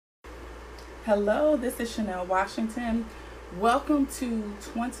Hello, this is Chanel Washington. Welcome to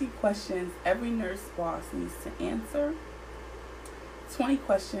 20 questions every nurse boss needs to answer. 20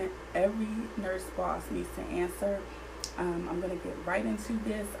 questions every nurse boss needs to answer. I'm going to get right into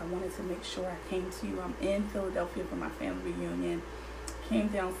this. I wanted to make sure I came to you. I'm in Philadelphia for my family reunion. Came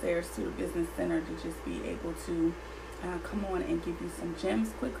downstairs to the business center to just be able to come on and give you some gems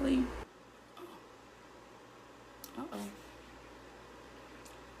quickly. Uh-oh.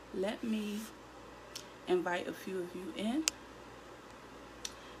 Let me invite a few of you in,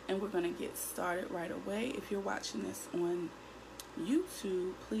 and we're going to get started right away. If you're watching this on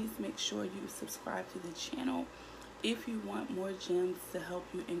YouTube, please make sure you subscribe to the channel if you want more gems to help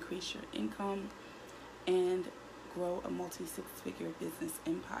you increase your income and grow a multi-six-figure business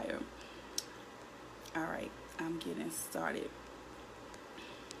empire. All right, I'm getting started.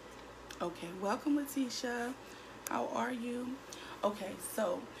 Okay, welcome, Letitia. How are you? Okay,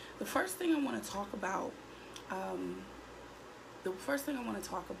 so the first thing I want to talk about,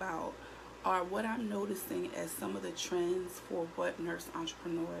 are what I'm noticing as some of the trends for what nurse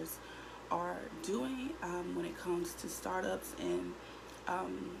entrepreneurs are doing when it comes to startups and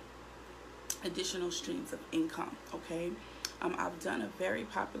additional streams of income. Okay, I've done a very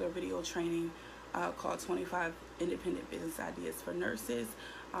popular video training called 25 Independent Business Ideas for Nurses,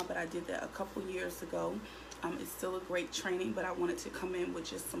 but I did that a couple years ago. It's still a great training, but I wanted to come in with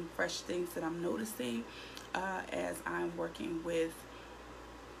just some fresh things that I'm noticing as I'm working with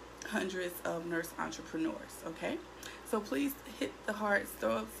hundreds of nurse entrepreneurs. Okay, so please hit the hearts,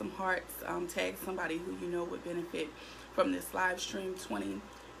 throw up some hearts, tag somebody who you know would benefit from this live stream. 20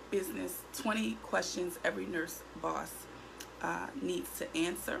 questions every nurse boss needs to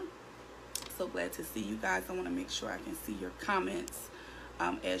answer. So glad to see you guys. I want to make sure I can see your comments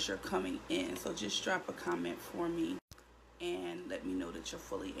as you're coming in. So just drop a comment for me and let me know that you're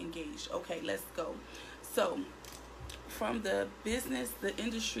fully engaged. Okay, let's go. So from the business, the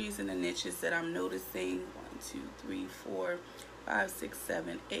industries and the niches that I'm noticing, 1, 2, 3, 4, 5, 6,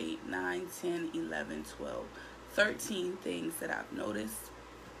 7, 8, 9, 10, 11, 12, 13 things that I've noticed.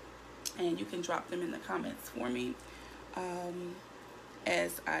 And you can drop them in the comments for me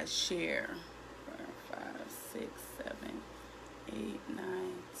as I share. 4, 5, 6, 7, 8, 9,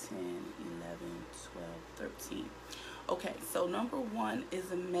 10, 11, 12, 13. Okay, so number one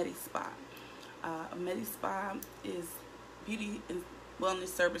is a Medi-Spa. A Medi-Spa is beauty and wellness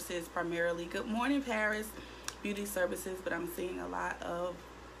services primarily. Good morning, Paris. Beauty services, but I'm seeing a lot of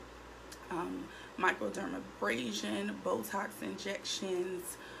microdermabrasion, Botox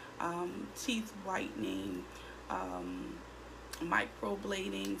injections, teeth whitening,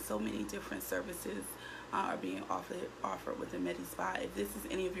 microblading. So many different services are being offered with the Medi-Spa. If this is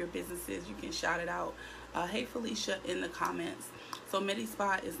any of your businesses, you can shout it out. Hey Felicia in the comments. So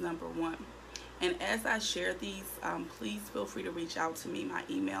Medi-Spa is number one. And as I share these, please feel free to reach out to me. My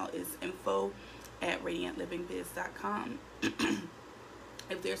email is info@radiantlivingbiz.com.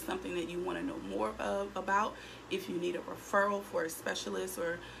 If there's something that you want to know more about, if you need a referral for a specialist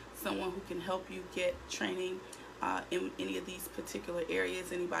or someone who can help you get training in any of these particular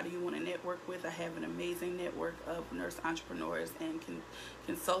areas, anybody you want to network with, I have an amazing network of nurse entrepreneurs and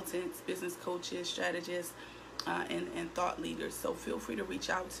consultants, business coaches, strategists, and thought leaders. So feel free to reach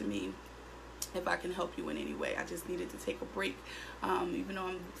out to me if I can help you in any way. I just needed to take a break, even though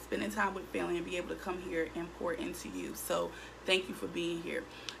I'm spending time with family, and be able to come here and pour into you. So thank you for being here.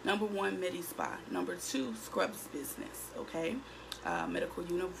 Number one, Medi-Spa. Number two, scrubs business. Okay, medical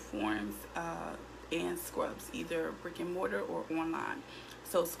uniforms and scrubs, either brick and mortar or online.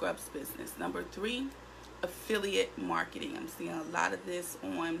 So scrubs business. Number three, affiliate marketing. I'm seeing a lot of this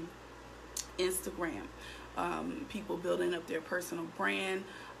on Instagram. People building up their personal brand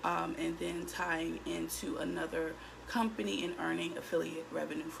and then tying into another company and earning affiliate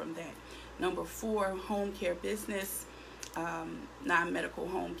revenue from that. Number four, home care business, non-medical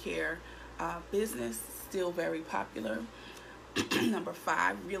home care business, still very popular. Number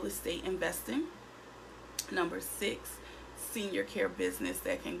five, real estate investing. Number six, senior care business.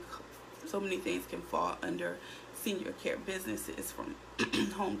 That can, so many things can fall under senior care businesses, from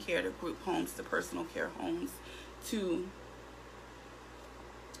home care to group homes to personal care homes to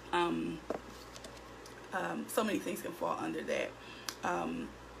so many things can fall under that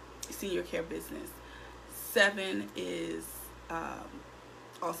senior care business. 7 is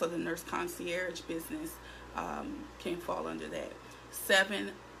also the nurse concierge business, can fall under that.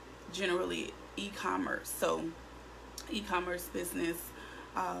 7, generally e-commerce. So e-commerce business,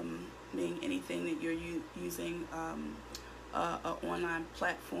 being anything that you're using an online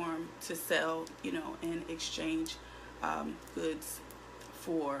platform to sell, and exchange goods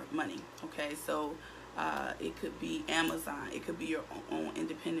for money. Okay, so it could be Amazon, it could be your own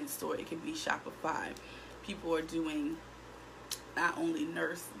independent store, it could be Shopify. People are doing not only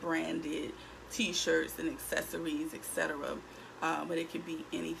nurse branded t-shirts and accessories, etc., but it could be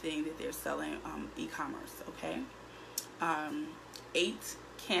anything that they're selling e-commerce. Okay. 8,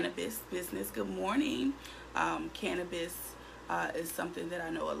 cannabis business. Good morning. Cannabis is something that I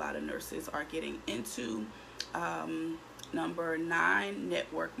know a lot of nurses are getting into. Number 9,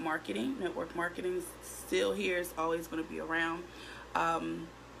 network marketing. Network marketing is still here. It's always going to be around.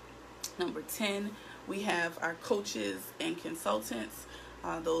 Number 10, we have our coaches and consultants,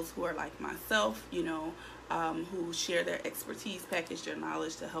 those who are like myself, who share their expertise, package their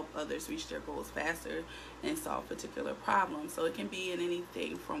knowledge to help others reach their goals faster and solve particular problems. So it can be in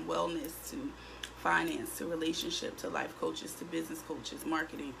anything from wellness to finance to relationship to life coaches to business coaches,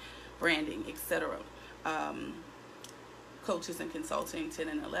 marketing, branding, etc. Coaches and consulting, 10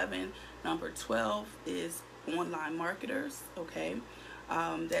 and 11. Number 12 is online marketers. Okay.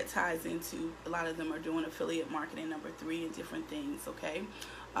 That ties into, a lot of them are doing affiliate marketing, number 3, and different things. Okay.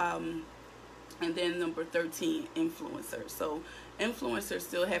 And then number 13, influencers. So influencers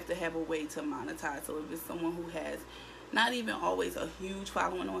still have to have a way to monetize. So if it's someone who has not even always a huge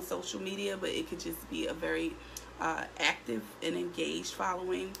following on social media, but it could just be a very active and engaged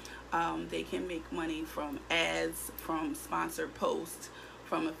following, they can make money from ads, from sponsored posts,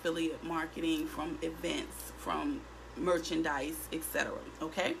 from affiliate marketing, from events, from merchandise, etc.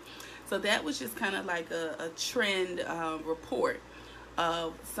 Okay, so that was just kind of like a trend report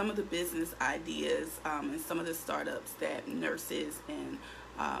of some of the business ideas and some of the startups that nurses and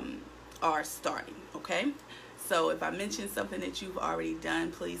are starting. Okay, so if I mentioned something that you've already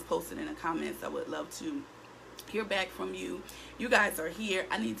done, please post it in the comments. I would love to hear back from you. You guys are here.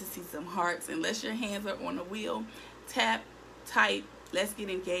 I need to see some hearts. Unless your hands are on the wheel, tap, type, let's get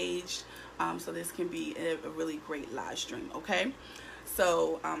engaged, so this can be a really great live stream. Okay,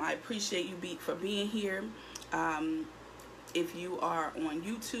 so I appreciate you for being here. If you are on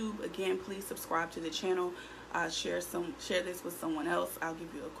YouTube, again, please subscribe to the channel. Share this with someone else. I'll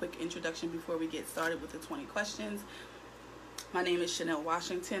give you a quick introduction before we get started with the 20 questions. My name is Chanel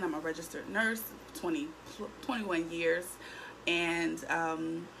Washington. I'm a registered nurse, 21 years, and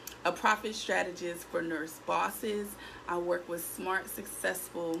a profit strategist for nurse bosses. I work with smart,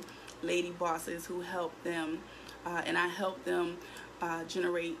 successful lady bosses who help them, and I help them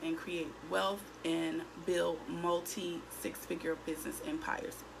generate and create wealth and build multi-six-figure business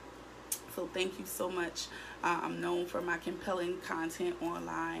empires. So thank you so much. I'm known for my compelling content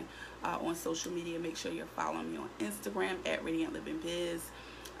online, on social media. Make sure you're following me on Instagram at Radiant Living Biz,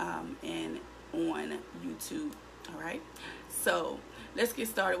 and on YouTube. All right, so let's get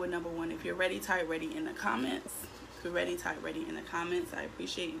started with number 1. If you're ready, type ready in the comments. If you're ready, type ready in the comments. I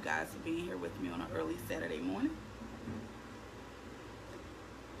appreciate you guys for being here with me on an early Saturday morning.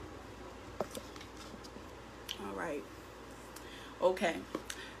 All right. Okay.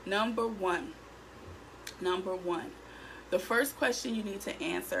 Number one. The first question you need to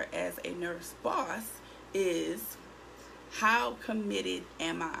answer as a nurse boss is, how committed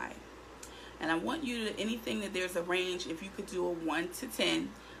am I? And I want you to, anything that there's a range, if you could do a 1 to 10,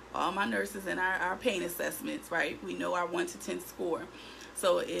 all my nurses in our pain assessments, right? We know our 1 to 10 score.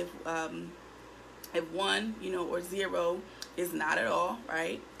 So if 1, or 0 is not at all,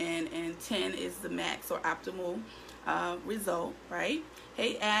 right? And 10 is the max or optimal result, right?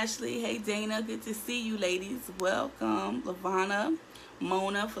 Hey Ashley, hey Dana, good to see you ladies. Welcome. Lavana,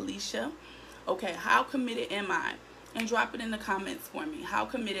 Mona, Felicia. Okay, how committed am I? And drop it in the comments for me. How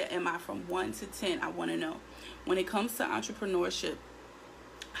committed am I from 1 to 10? I want to know. When it comes to entrepreneurship,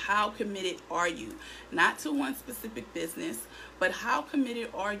 how committed are you? Not to one specific business, but how committed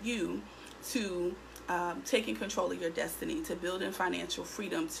are you to taking control of your destiny, to building financial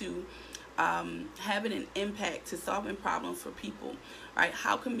freedom, to having an impact, to solving problems for people, right?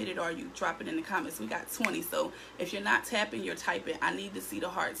 How committed are you? Drop it in the comments. We got 20, so if you're not tapping, you're typing. I need to see the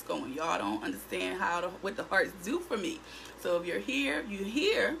hearts going. Y'all don't understand what the hearts do for me. So if you're here,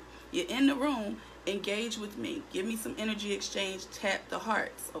 you're in the room, engage with me. Give me some energy exchange. Tap the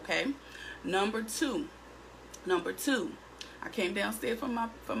hearts, okay? Number two. I came downstairs from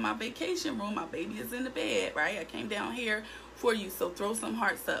my vacation room. My baby is in the bed, right? I came down here for you, so throw some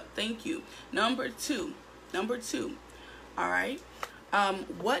hearts up. Thank you. Number two. All right.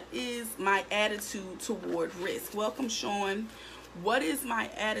 What is my attitude toward risk? Welcome, Sean. What is my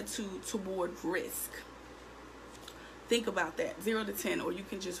attitude toward risk? Think about that. 0 to 10, or you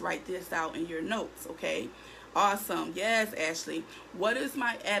can just write this out in your notes, okay? Awesome. Yes, Ashley. What is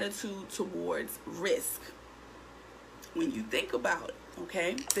my attitude towards risk? When you think about it,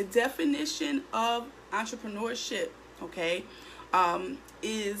 Okay, the definition of entrepreneurship, okay,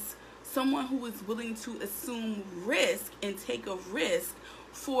 is someone who is willing to assume risk and take a risk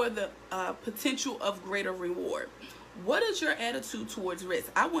for the potential of greater reward. What is your attitude towards risk?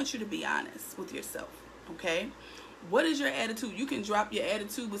 I want you to be honest with yourself, okay? What is your attitude? You can drop your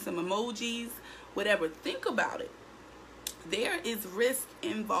attitude with some emojis, whatever. Think about it. There is risk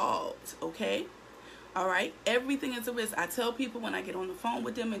involved, okay? All right, everything is a risk. I tell people when I get on the phone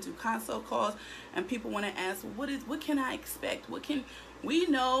with them and do consult calls, and people want to ask, what can I expect? What can we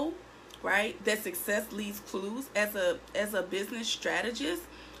know, right? That success leaves clues. As a business strategist,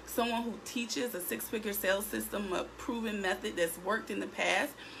 someone who teaches a 6-figure sales system, a proven method that's worked in the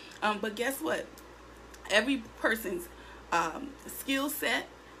past. But guess what? Every person's skill set,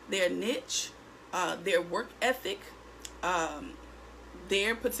 their niche, their work ethic,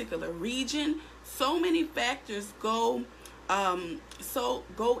 their particular region. So many factors go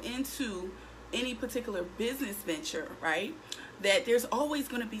into any particular business venture, right? That there's always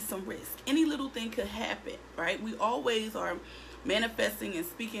going to be some risk. Any little thing could happen, right? We always are manifesting and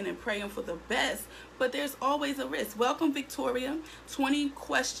speaking and praying for the best, but there's always a risk. Welcome, Victoria. 20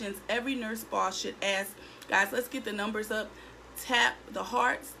 questions every nurse boss should ask. Guys, let's get the numbers up. Tap the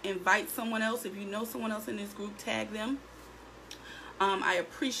hearts. Invite someone else. If you know someone else in this group, tag them. I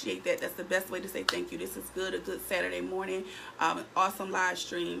appreciate that. That's the best way to say thank you. This is good. A good Saturday morning. Awesome live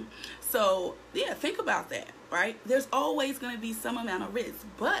stream. So, yeah, think about that, right? There's always going to be some amount of risk.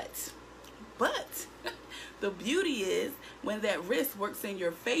 But the beauty is when that risk works in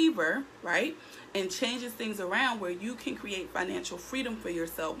your favor, right? And changes things around where you can create financial freedom for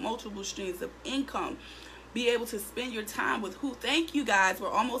yourself, multiple streams of income. Be able to spend your time with who, thank you guys, we're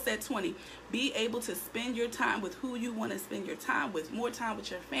almost at 20. Be able to spend your time with who you want to spend your time with. More time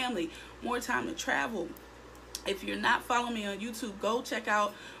with your family, more time to travel. If you're not following me on YouTube, go check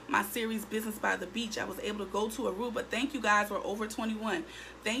out my series, Business by the Beach. I was able to go to Aruba. Thank you guys, we're over 21.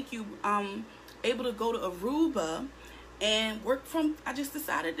 Thank you. Able to go to Aruba and work from, I just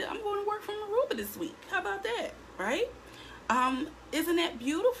decided that I'm going to work from Aruba this week. How about that, right? Isn't that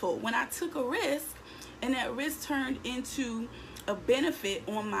beautiful? When I took a risk, and that risk turned into a benefit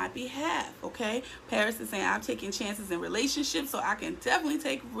on my behalf, okay? Paris is saying, I'm taking chances in relationships, so I can definitely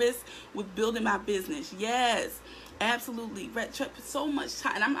take risks with building my business. Yes, absolutely. So much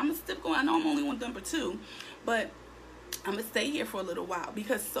time. And I'm going to still going. I know I'm only on number 2, but I'm going to stay here for a little while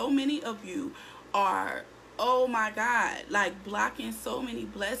because so many of you are, oh my God, like blocking so many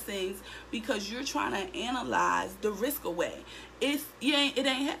blessings because you're trying to analyze the risk away. It ain't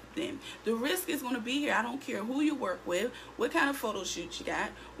happening. The risk is going to be here. I don't care who you work with, what kind of photo shoot you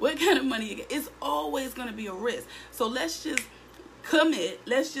got, what kind of money you get. It's always going to be a risk. So let's just commit.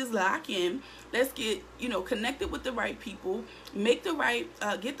 Let's just lock in. Let's get, connected with the right people, make the right,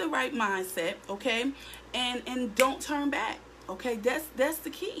 get the right mindset, okay? And don't turn back, okay? That's the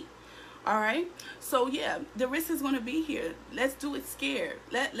key. All right. So yeah, the risk is going to be here. Let's do it scared.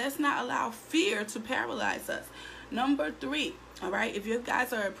 Let's not allow fear to paralyze us. Number 3. All right. If you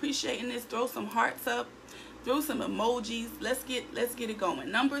guys are appreciating this, throw some hearts up, throw some emojis. Let's get it going.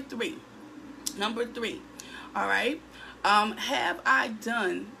 Number 3. All right. Have I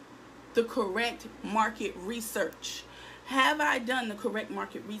done the correct market research? Have I done the correct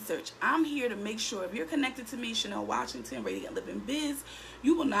market research? I'm here to make sure if you're connected to me, Chanel Washington, Radiant Living Biz,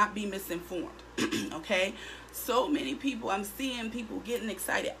 you will not be misinformed, okay? So many people, I'm seeing people getting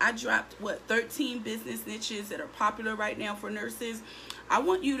excited. I dropped, 13 business niches that are popular right now for nurses. I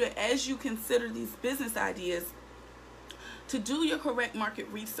want you to, as you consider these business ideas, to do your correct market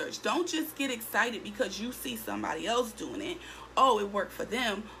research. Don't just get excited because you see somebody else doing it. Oh, it worked for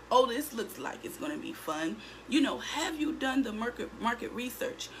them. Oh, this looks like it's going to be fun. Have you done the market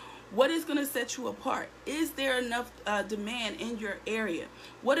research? What is going to set you apart? Is there enough demand in your area?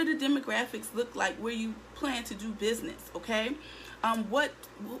 What do the demographics look like where you plan to do business? Okay,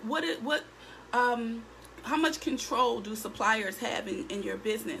 how much control do suppliers have in your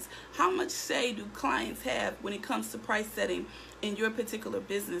business? How much say do clients have when it comes to price setting in your particular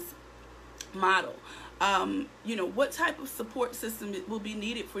business model? What type of support system will be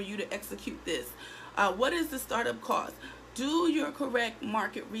needed for you to execute this? What is the startup cost? Do your correct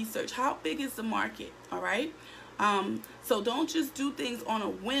market research. How big is the market? All right. So don't just do things on a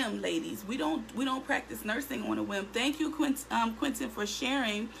whim, ladies. We don't practice nursing on a whim. Thank you, Quentin, for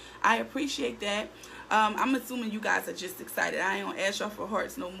sharing. I appreciate that. I'm assuming you guys are just excited. I ain't gonna ask y'all for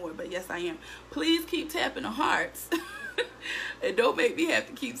hearts no more, but yes, I am. Please keep tapping the hearts. And don't make me have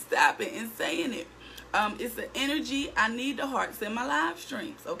to keep stopping and saying it. It's the energy. I need the hearts in my live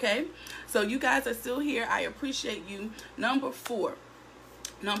streams, okay? So you guys are still here. I appreciate you. Number 4.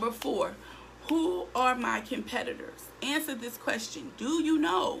 Number 4, who are my competitors? Answer this question. Do you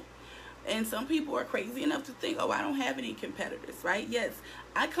know? And some people are crazy enough to think, oh, I don't have any competitors, right? Yes,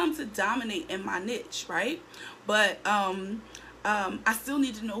 I come to dominate in my niche, right? But I still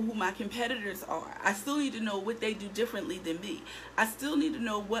need to know who my competitors are. I still need to know what they do differently than me. I still need to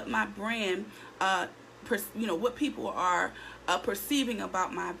know what my brand, what people are perceiving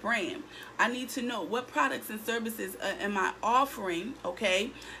about my brand. I need to know what products and services am I offering, okay,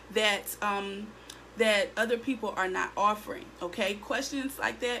 that other people are not offering, okay? Questions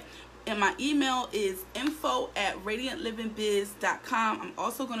like that. And my email is info@radiantlivingbiz.com. I'm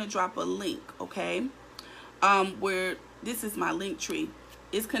also going to drop a link, okay, where this is my link tree.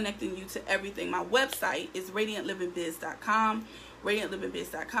 It's connecting you to everything. My website is radiantlivingbiz.com,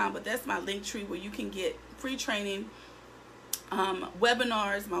 radiantlivingbiz.com, but that's my link tree where you can get free training,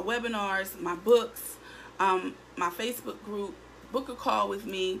 webinars, my books, my Facebook group. Book a call with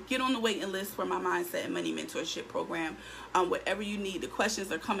me. Get on the waiting list for my Mindset and Money Mentorship Program. Whatever you need. The questions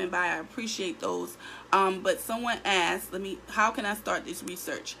are coming by. I appreciate those. But someone asked, how can I start this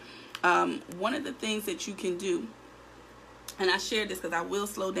research? One of the things that you can do, and I share this because I will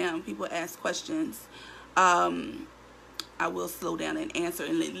slow down when people ask questions. I will slow down and answer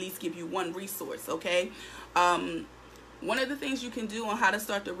and at least give you one resource, okay? One of the things you can do on how to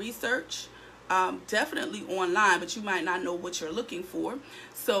start the research, definitely online, but you might not know what you're looking for.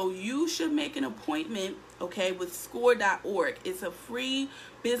 So you should make an appointment, okay, with SCORE.org. It's a free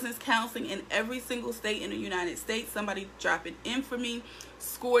business counseling in every single state in the United States. Somebody drop it in for me.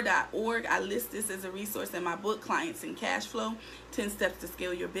 SCORE.org. I list this as a resource in my book, Clients and Cash Flow, 10 Steps to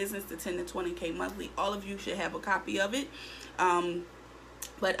Scale Your Business to 10 to 20K monthly. All of you should have a copy of it.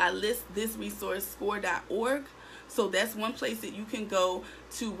 But I list this resource, SCORE.org. So that's one place that you can go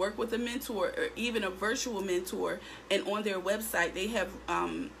to work with a mentor or even a virtual mentor. And on their website, they have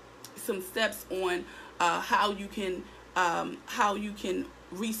some steps on how you can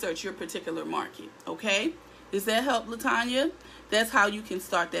research your particular market. Okay, does that help, Latanya? That's how you can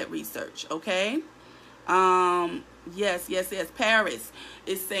start that research. Okay. Yes. Paris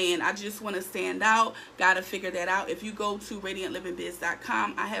is saying, I just want to stand out. Got to figure that out. If you go to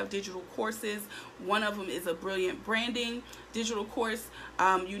radiantlivingbiz.com, I have digital courses. One of them is a brilliant branding digital course.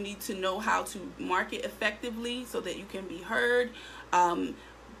 You need to know how to market effectively so that you can be heard.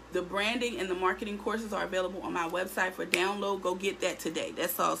 The branding and the marketing courses are available on my website for download. Go get that today.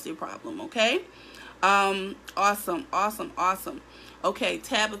 That solves your problem. Okay. Awesome. Okay,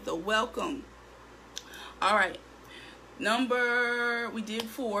 Tabitha, welcome. All right. We did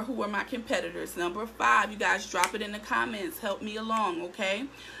 4. Who are my competitors? Number 5, you guys drop it in the comments. Help me along, okay?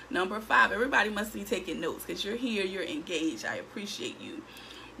 Number 5, everybody must be taking notes because you're here, you're engaged. I appreciate you.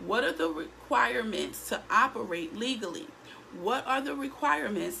 What are the requirements to operate legally? What are the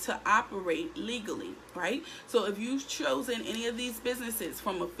requirements to operate legally, right? So if you've chosen any of these businesses,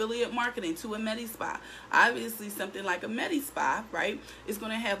 from affiliate marketing to a Medi-Spa, obviously something like a Medi-Spa, right, is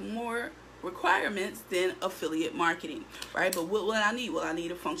going to have more requirements than affiliate marketing, right? But what will I need? Will I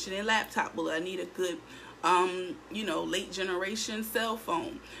need a functioning laptop? Will I need a good late generation cell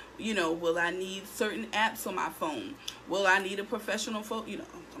phone? Will I need certain apps on my phone? Will I need a professional phone?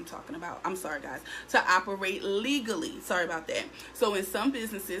 I'm sorry guys, to operate legally. Sorry about that. So in some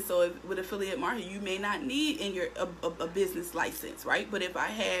businesses, with affiliate marketing, you may not need a business license, right? But if I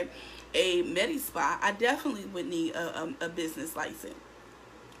had a Medi-Spa, I definitely would need a business license,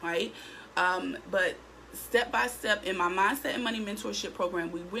 right? But step by step in my Mindset and Money Mentorship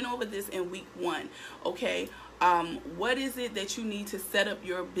Program, we went over this in week 1. Okay, what is it that you need to set up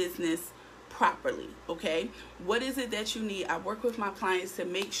your business properly? Okay, what is it that you need? I work with my clients to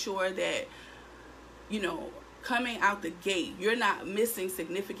make sure that coming out the gate, you're not missing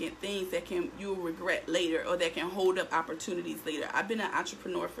significant things that you'll regret later, or that can hold up opportunities later. I've been an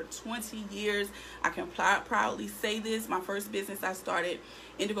entrepreneur for 20 years. I can proudly say this. My first business I started,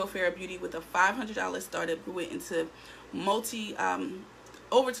 Indigo Fair Beauty, with a $500 startup, grew it into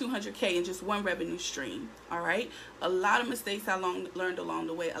over 200K in just one revenue stream. All right, a lot of mistakes I learned along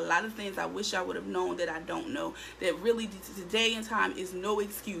the way, a lot of things I wish I would have known that I don't know, that really today in time is no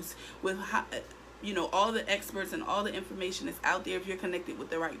excuse with how, all the experts and all the information is out there if you're connected with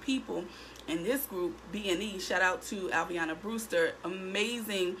the right people. In this group, B&E, shout out to Alviana Brewster,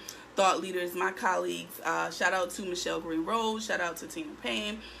 amazing thought leaders, my colleagues. Shout out to Michelle Green Rose, shout out to Tina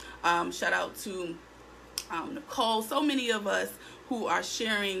Payne, shout out to Nicole. So many of us who are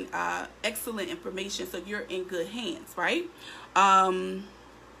sharing excellent information, so you're in good hands, right?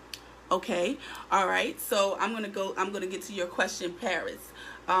 Okay, all right, so I'm gonna get to your question, Paris.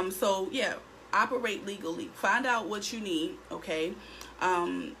 So yeah, operate legally. Find out what you need, okay?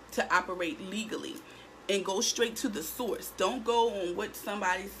 to operate legally. And go straight to the source. Don't go on what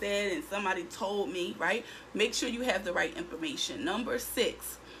somebody said and somebody told me, right? Make sure you have the right information. Number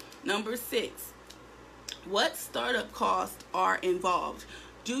six, what startup costs are involved?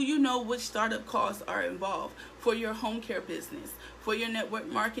 Do you know which startup costs are involved for your home care business, for your network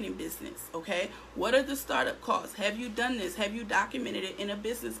marketing business, okay? What are the startup costs? Have you done this? Have you documented it in a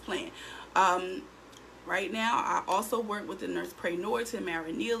business plan? Right now, I also work with the Nurspreneur,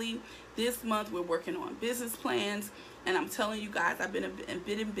 Tamara Neely. This month, we're working on business plans. And I'm telling you guys, I've been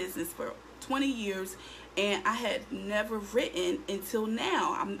in business for 20 years. And I had never written until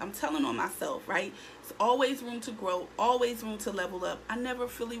now. I'm telling on myself, right? There's always room to grow, always room to level up. I never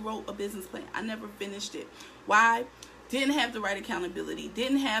fully wrote a business plan. I never finished it. Why? Didn't have the right accountability.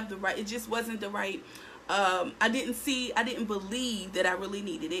 Didn't have the right, it just wasn't the right, I didn't believe that I really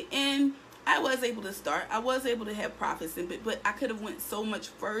needed it. And I was able to start. I was able to have profits, but I could have went so much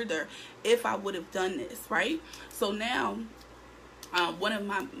further if I would have done this, right? So now, one of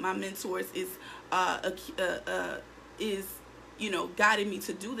my mentors is guiding me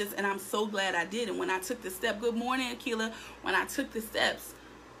to do this, and I'm so glad I did. And when I took the step, good morning, Akila. When I took the steps,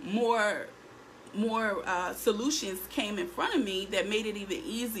 more solutions came in front of me that made it even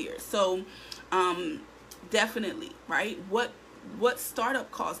easier. So, definitely, right? What startup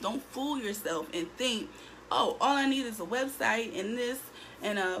costs? Don't fool yourself and think, oh, all I need is a website and this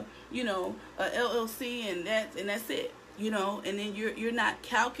and a LLC and that's it, and then you're not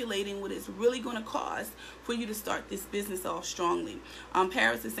calculating what it's really going to cost for you to start this business off strongly.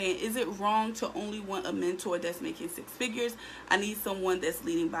 Paris is saying, is it wrong to only want a mentor that's making 6 figures? I need someone that's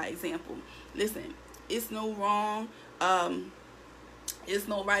leading by example. Listen, it's no wrong. It's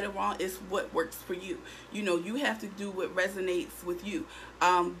no right or wrong. It's what works for you. You have to do what resonates with you.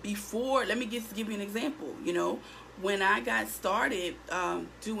 Let me give you an example. When I got started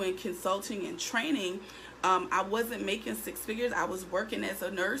doing consulting and training, I wasn't making 6 figures. I was working as a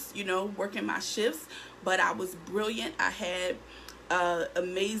nurse, working my shifts, but I was brilliant. I had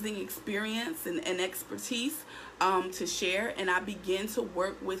amazing experience and expertise to share, and I began to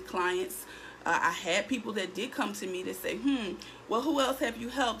work with clients. I had people that did come to me to say, well, who else have you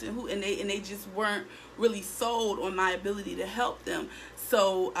helped? And they just weren't really sold on my ability to help them.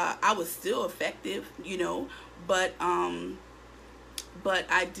 So I was still effective, but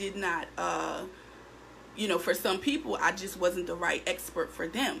I did not, for some people, I just wasn't the right expert for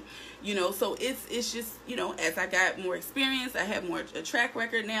them, so it's just, as I got more experience, I have a track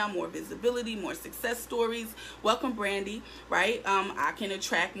record now, more visibility, more success stories. Welcome, Brandy, right? I can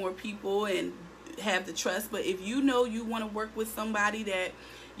attract more people and have the trust. But if you want to work with somebody that,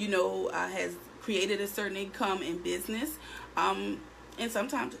 has created a certain income in business, and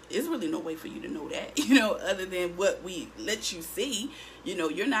sometimes it's really no way for you to know that, other than what we let you see.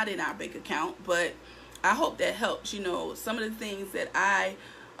 You're not in our bank account, but I hope that helps. Some of the things that I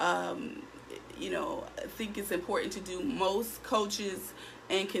think it's important to do. Most coaches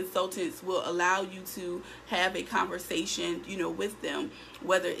and consultants will allow you to have a conversation, with them,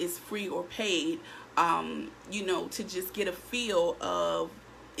 whether it's free or paid, to just get a feel of,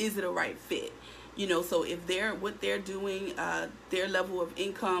 is it a right fit? So if what they're doing, their level of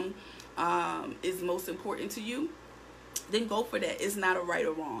income is most important to you, then go for that. It's not a right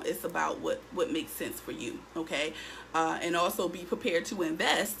or wrong. It's about what makes sense for you, okay? And also be prepared to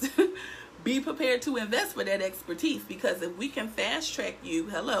invest. Be prepared to invest for that expertise, because if we can fast track you,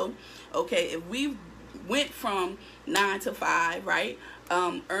 if we went from 9 to 5, right,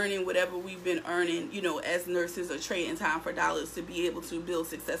 earning whatever we've been earning, as nurses, or trading time for dollars to be able to build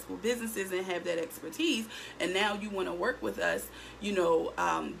successful businesses and have that expertise, and now you want to work with us,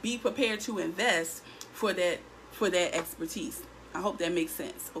 be prepared to invest for that expertise. I hope that makes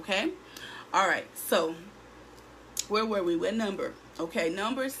sense, okay? All right, so where were we? What number? Okay,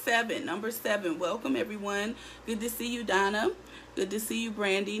 number 7. Welcome, everyone. Good to see you, Donna. Good to see you,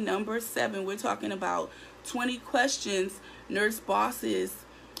 Brandy. Number 7, we're talking about 20 questions nurse bosses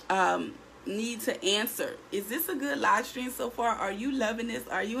need to answer. Is this a good live stream so far? Are you loving this?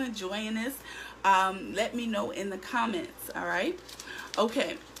 Are you enjoying this? Let me know in the comments, all right?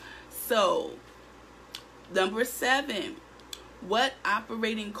 Okay, so number 7, what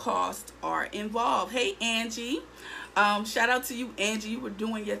operating costs are involved? Hey, Angie. Shout out to you, Angie. You were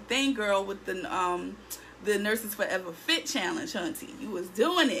doing your thing, girl, with the Nurses Forever Fit Challenge, hunty. You was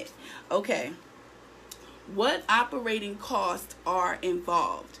doing it. Okay. What operating costs are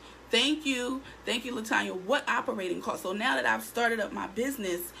involved? Thank you, Latanya. What operating costs? So now that I've started up my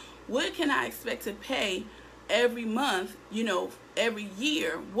business, what can I expect to pay every month, every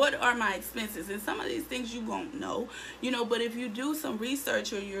year, what are my expenses? And some of these things you won't know, but if you do some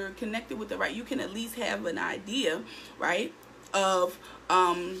research or you're connected with you can at least have an idea, right, of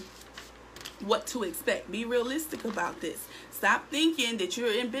what to expect. Be realistic about this. Stop thinking that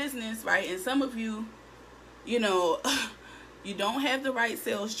you're in business, right? And some of you, you don't have the right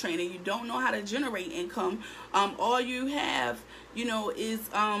sales training. You don't know how to generate income. All you have, is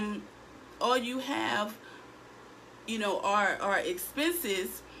all you have, are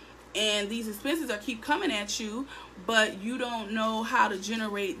expenses, and these expenses keep coming at you, but you don't know how to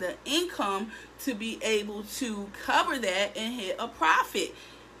generate the income to be able to cover that and hit a profit.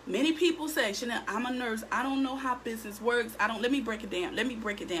 Many people say, Chanel, I'm a nurse. I don't know how business works. Let me break it down. Let me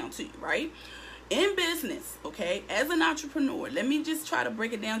break it down to you, right? In business, okay, as an entrepreneur, let me just try to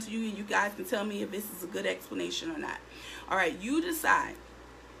break it down to you, and you guys can tell me if this is a good explanation or not. All right, you decide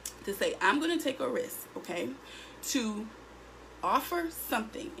to say, I'm going to take a risk, okay, to offer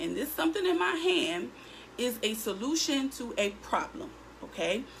something, and this something in my hand is a solution to a problem,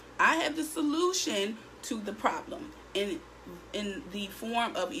 okay? I have the solution to the problem in the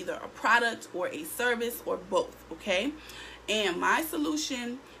form of either a product or a service or both, okay? And my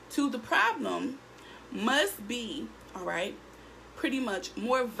solution to the problem must be, all right, pretty much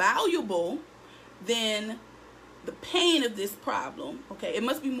more valuable than the pain of this problem, okay? It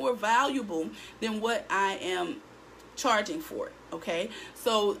must be more valuable than what I am charging for it, okay?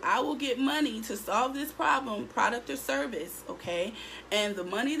 So I will get money to solve this problem, product or service, okay? And the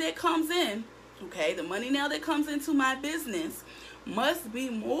money that comes in, okay, the money now that comes into my business must be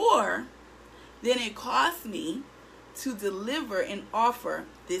more than it costs me to deliver and offer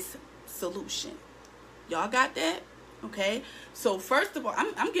this solution. Y'all got that? Okay, so first of all,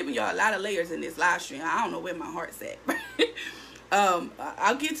 I'm giving y'all a lot of layers in this live stream. I don't know where my heart's at.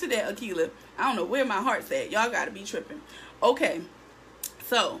 I'll get to that, Akila. I don't know where my heart's at. Y'all got to be tripping. Okay,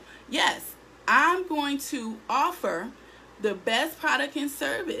 so yes, I'm going to offer the best product and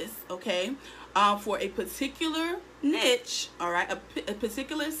service, okay, for a particular niche, all right, a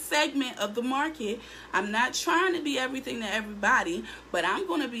particular segment of the market. I'm not trying to be everything to everybody, but I'm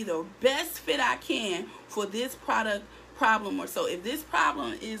going to be the best fit I can for this product problem. Or so if this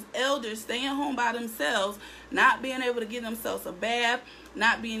problem is elders staying home by themselves, not being able to give themselves a bath,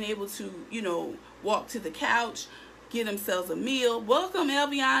 not being able to, walk to the couch, give themselves a meal. Welcome,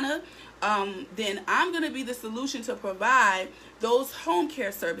 Elviana. Then I'm going to be the solution to provide those home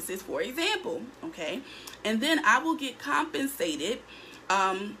care services, for example, okay? And then I will get compensated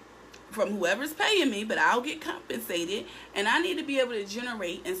from whoever's paying me, but I'll get compensated, and I need to be able to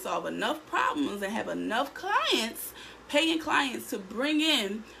generate and solve enough problems and have enough clients, paying clients, to bring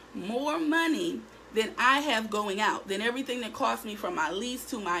in more money than I have going out, than everything that costs me, from my lease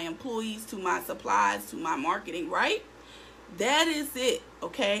to my employees to my supplies to my marketing, right? That is it,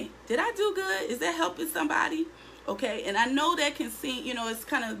 okay? Did I do good? Is that helping somebody? Okay, and I know that can seem, it's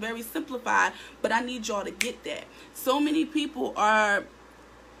kind of very simplified, but I need y'all to get that. So many people are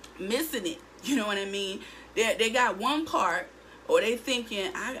missing it, you know what I mean? They got one part, or they thinking,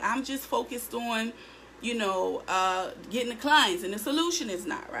 I'm just focused on, getting the clients, and the solution is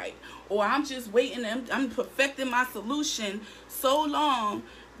not right. Or I'm just waiting, I'm perfecting my solution so long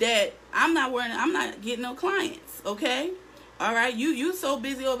that I'm not getting no clients, okay? All right, you so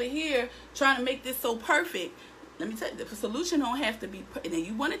busy over here trying to make this so perfect. Let me tell you, the solution don't have to be, and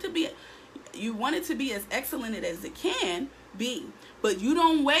you want it to be as excellent as it can be, but you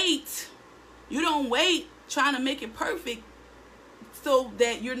don't wait trying to make it perfect so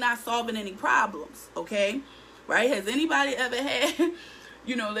that you're not solving any problems, okay? Right? Has anybody ever had,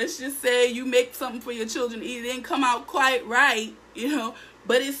 let's just say you make something for your children, it didn't come out quite right,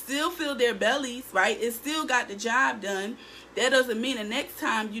 but it still filled their bellies, right? It still got the job done. That doesn't mean the next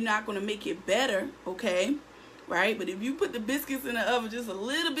time you're not going to make it better, okay? Right? But if you put the biscuits in the oven just a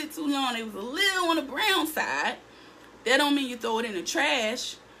little bit too long, it was a little on the brown side, that don't mean you throw it in the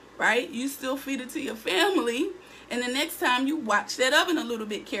trash, right? You still feed it to your family, and the next time you watch that oven a little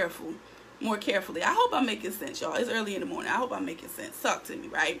bit more carefully. I hope I'm making sense, y'all. It's early in the morning. I hope I'm making sense. Talk to me,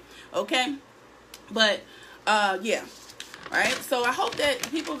 right? Okay? But, yeah. Right? So I hope that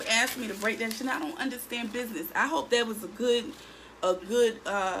people have asked me to break that shit. I don't understand business. I hope that was a good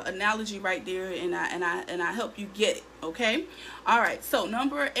analogy right there, and I help you get it. Okay? All right. So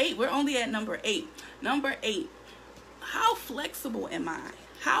number 8, we're only at number 8. Number 8. How flexible am I?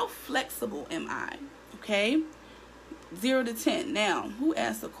 How flexible am I? Okay? 0 to 10. Now, who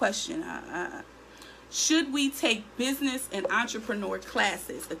asked a question? Should we take business and entrepreneur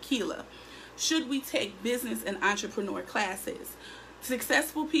classes? Akila. Should we take business and entrepreneur classes?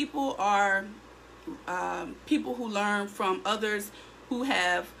 Successful people are people who learn from others who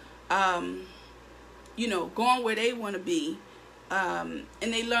have, gone where they want to be. And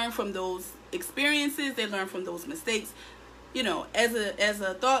they learn from those experiences. They learn from those mistakes. As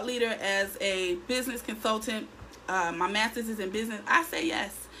a thought leader, as a business consultant, my master's is in business. I say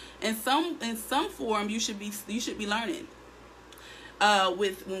yes. In some form, you should be learning.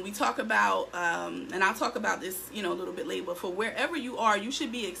 When we talk about, and I'll talk about this, a little bit later, but for wherever you are, you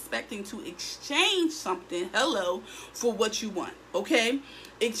should be expecting to exchange something, for what you want, okay?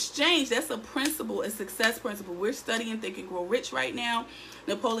 Exchange, that's a principle, a success principle. We're studying Think and Grow Rich right now.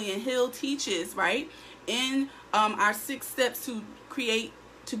 Napoleon Hill teaches, right, in our 6 steps to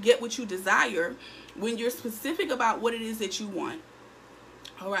get what you desire. When you're specific about what it is that you want,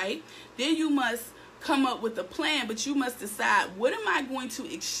 all right, then you must come up with a plan, but you must decide, what am I going to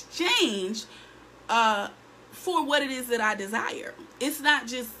exchange for what it is that I desire? It's not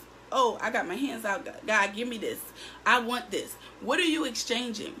just, oh, I got my hands out, God, give me this, I want this. What are you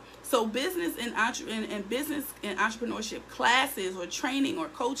exchanging? So business and business and entrepreneurship classes or training or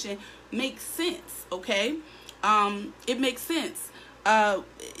coaching makes sense, okay? It makes sense.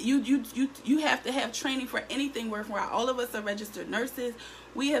 You have to have training for anything worthwhile. All of us are registered nurses.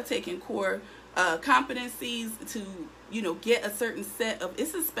 We have taken core competencies to get a certain set of,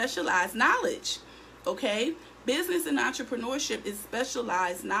 it's a specialized knowledge, okay? Business and entrepreneurship is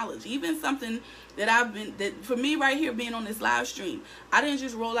specialized knowledge. Even something that for me right here, being on this live stream, I didn't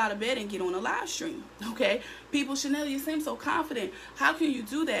just roll out of bed and get on a live stream, okay? People, Chanel, you seem so confident. How can you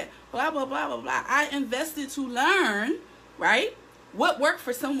do that? Blah, blah, blah, blah, blah. I invested to learn, right, what worked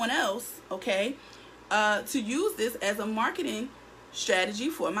for someone else, okay, to use this as a marketing strategy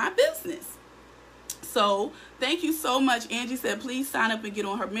for my business. So thank you so much. Angie said, please sign up and get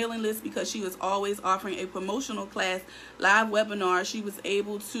on her mailing list, because she was always offering a promotional class, live webinar. She was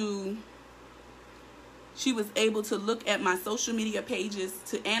able to look at my social media pages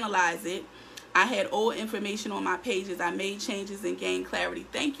to analyze it. I had old information on my pages. I made changes and gained clarity.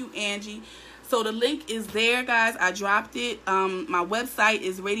 Thank you, Angie. So the link is there, guys. I dropped it. My website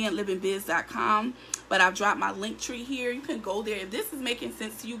is radiantlivingbiz.com, but I've dropped my link tree here. You can go there. If this is making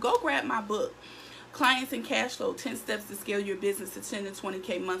sense to you, go grab my book, Clients and Cash Flow, 10 Steps to Scale Your Business to 10 to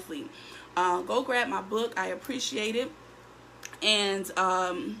 20K Monthly. Go grab my book. I appreciate it. And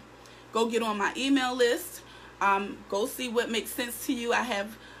go get on my email list. Go see what makes sense to you. I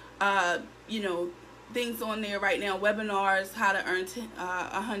have, things on there right now, webinars, how to earn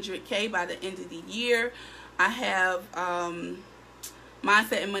 100K by the end of the year. I have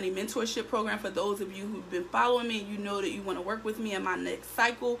Mindset and Money Mentorship Program for those of you who've been following me. You know that you want to work with me in my next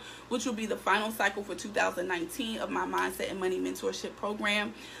cycle, which will be the final cycle for 2019 of my Mindset and Money Mentorship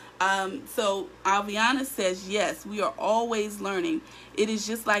Program. So Alviana says, yes, we are always learning. It is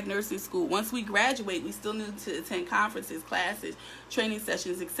just like nursing school. Once we graduate, we still need to attend conferences, classes, training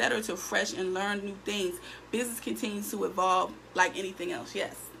sessions, etc. to refresh and learn new things. Business continues to evolve like anything else.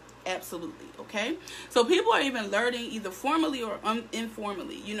 Yes, absolutely. Okay. So people are even learning either formally or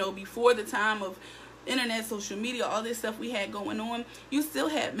informally, before the time of internet, social media, all this stuff we had going on. You still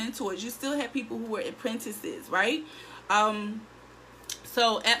had mentors. You still had people who were apprentices, right?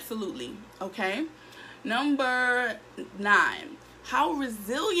 So absolutely. Okay. Number 9, how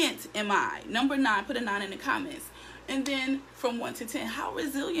resilient am I? Number 9, put a 9 in the comments. And then from 1 to 10, how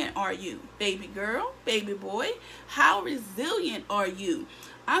resilient are you? Baby girl, baby boy, how resilient are you?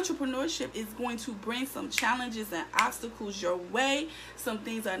 Entrepreneurship is going to bring some challenges and obstacles your way. Some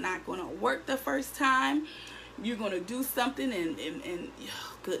things are not going to work the first time. You're going to do something and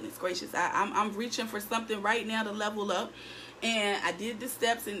oh, goodness gracious, I'm reaching for something right now to level up. And I did the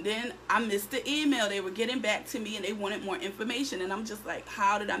steps, and then I missed the email. They were getting back to me, and they wanted more information. And I'm just like,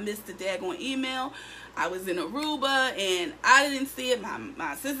 how did I miss the daggone email? I was in Aruba, and I didn't see it.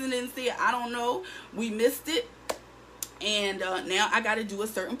 My assistant didn't see it. I don't know. We missed it. And now I got to do a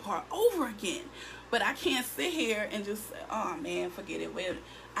certain part over again. But I can't sit here and just say, oh, man, forget it. Well,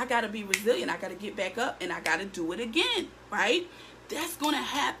 I got to be resilient. I got to get back up, and I got to do it again, right? That's going to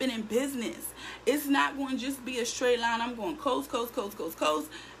happen in business. It's not going to just be a straight line. I'm going coast.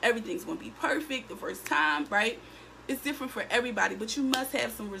 Everything's going to be perfect the first time, right? It's different for everybody, but you must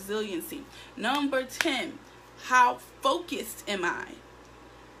have some resiliency. Number 10, how focused am I?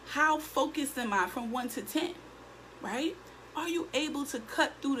 How focused am I from 1 to 10, right? Are you able to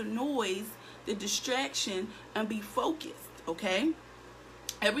cut through the noise, the distraction, and be focused, okay?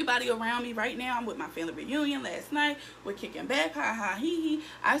 Everybody around me right now, I'm with my family reunion last night. We're kicking back, ha, ha, hee, hee.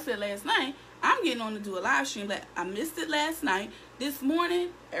 I said last night, I'm getting on to do a live stream. I missed it last night. This morning,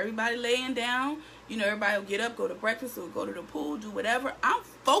 everybody laying down, You know, everybody will get up, go to breakfast, or go to the pool, do whatever. I'm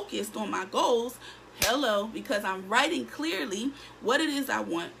focused on my goals. Hello, because I'm writing clearly what it is I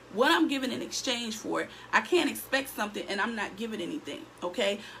want, what I'm giving in exchange for it. I can't expect something and I'm not giving anything,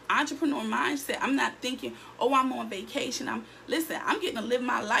 okay? Entrepreneur mindset, I'm not thinking, oh, I'm on vacation. I'm getting to live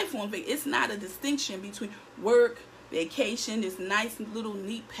my life on vacation. It's not a distinction between work, vacation, this nice little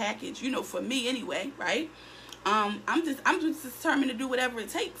neat package, you know, for me anyway, right? I'm just determined to do whatever it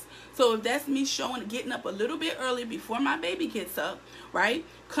takes. So if that's me getting up a little bit early before my baby gets up, right?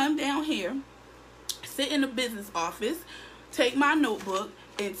 Come down here, sit in the business office, take my notebook,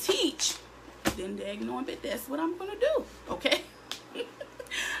 and teach, then daggone it, that's what I'm going to do, okay?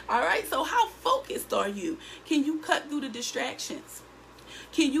 All right, so how focused are you? Can you cut through the distractions?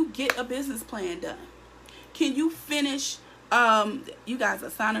 Can you get a business plan done? Can you finish, you guys are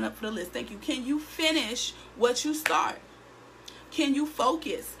signing up for the list, thank you. Can you finish what you start? Can you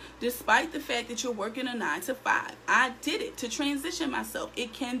focus? Despite the fact that you're working a 9 to 5, I did it to transition myself.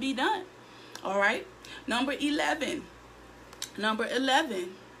 It can be done. All right. Number 11. I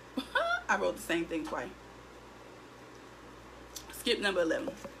wrote the same thing twice. Skip number 11.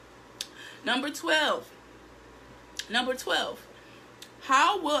 Number 12.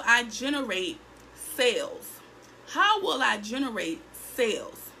 How will I generate sales? How will I generate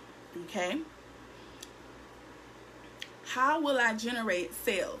sales? Okay. How will I generate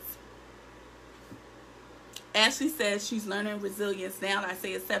sales? Ashley says she's learning resilience now. I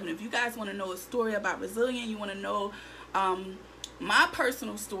say it's 7. If you guys want to know a story about resilience, you want to know my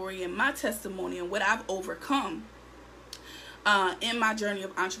personal story and my testimony and what I've overcome in my journey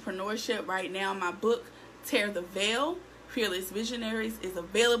of entrepreneurship. Right now, my book, Tear the Veil, Fearless Visionaries, is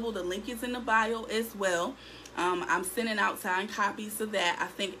available. The link is in the bio as well. I'm sending out signed copies of that. I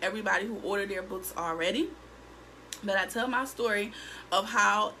think everybody who ordered their books already. But I tell my story of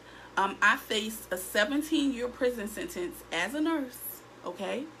how I faced a 17-year prison sentence as a nurse,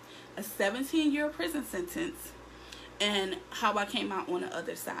 okay? A 17-year prison sentence, and how I came out on the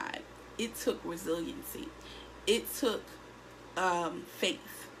other side. It took resiliency. It took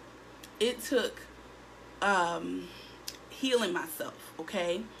faith. It took healing myself,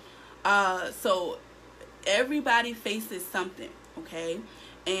 okay? So everybody faces something, okay?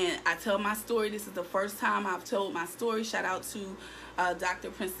 And I tell my story. This is the first time I've told my story. Shout out to Dr.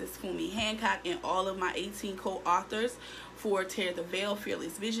 Princess Fumi Hancock and all of my 18 co-authors for Tear the Veil,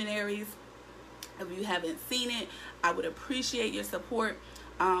 Fearless Visionaries. If you haven't seen it, I would appreciate your support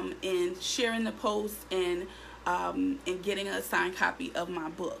in sharing the post and getting a signed copy of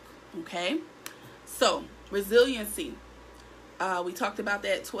my book. Okay? So, resiliency. We talked about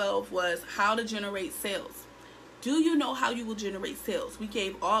that. 12 was how to generate sales. Do you know how you will generate sales? We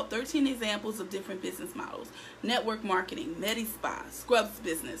gave all 13 examples of different business models. Network marketing, Medi-Spa, scrubs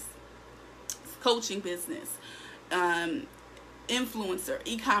business, coaching business, influencer,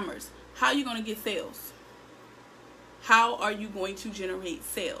 e-commerce. How are you going to get sales? How are you going to generate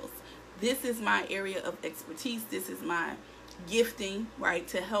sales? This is my area of expertise. This is my gifting, right,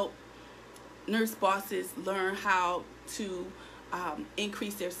 to help nurse bosses learn how to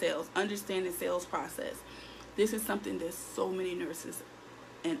increase their sales, understand the sales process. This is something that so many nurses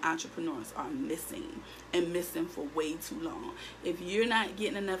and entrepreneurs are missing and missing for way too long. If you're not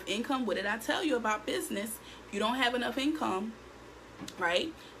getting enough income, what did I tell you about business? If you don't have enough income,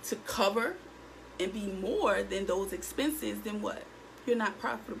 right, to cover and be more than those expenses, then what? You're not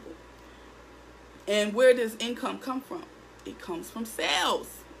profitable. And where does income come from? It comes from sales,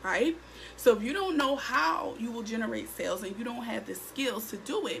 right? So if you don't know how you will generate sales and you don't have the skills to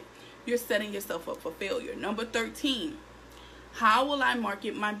do it, you're setting yourself up for failure. Number 13, how will I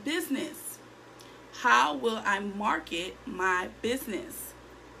market my business? How will I market my business?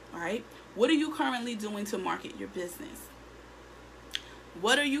 All right. What are you currently doing to market your business?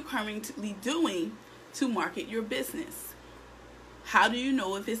 What are you currently doing to market your business? How do you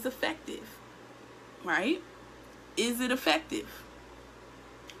know if it's effective? Right? Is it effective?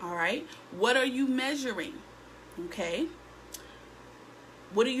 All right. What are you measuring? Okay.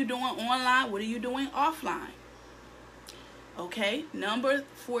 What are you doing online? What are you doing offline? Okay. Number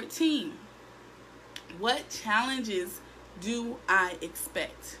 14. What challenges do I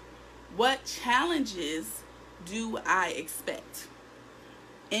expect? What challenges do I expect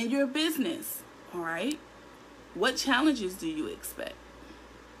in your business? All right. What challenges do you expect?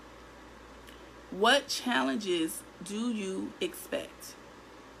 What challenges do you expect?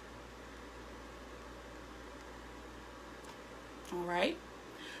 All right.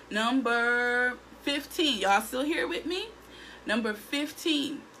 Number 15. Y'all still here with me? Number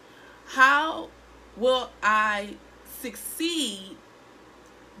 15. How will I succeed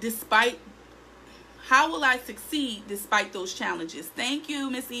despite How will I succeed despite those challenges? Thank you,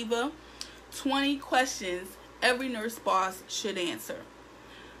 Miss Eva. 20 questions every nurse boss should answer.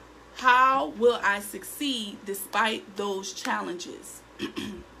 How will I succeed despite those challenges?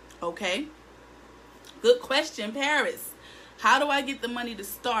 Okay. Good question, Paris. How do I get the money to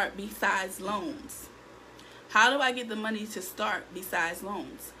start besides loans? How do I get the money to start besides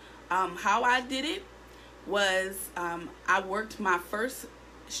loans? How I did it was I worked my first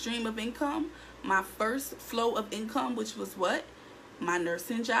stream of income, my first flow of income, which was what? My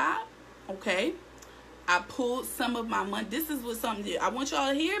nursing job. Okay. I pulled some of my money. This is what something I want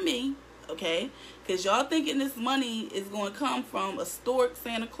y'all to hear me, okay? Because y'all thinking this money is going to come from a stork,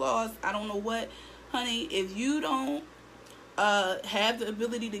 Santa Claus, I don't know what. Honey, if you don't have the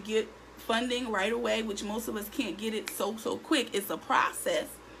ability to get funding right away, which most of us can't get it so quick, it's a process.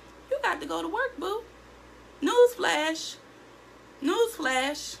 You got to go to work, boo. Newsflash.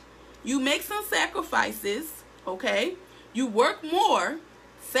 Newsflash. You make some sacrifices, okay? You work more,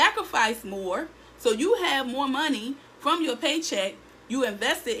 sacrifice more, so you have more money from your paycheck. You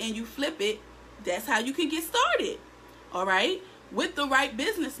invest it and you flip it. That's how you can get started, all right? With the right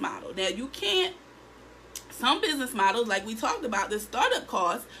business model. Now, you can't, some business models, like we talked about, the startup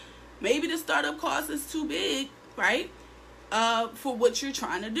cost, maybe the startup cost is too big, right, for what you're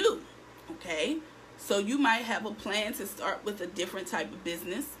trying to do, okay? So you might have a plan to start with a different type of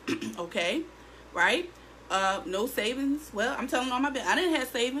business, okay, right? No savings. Well, I'm telling all my business, I didn't have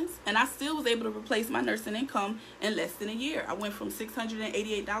savings, and I still was able to replace my nursing income in less than a year. I went from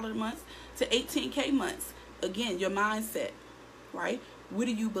 $688 months to $18K months. Again, your mindset, right? What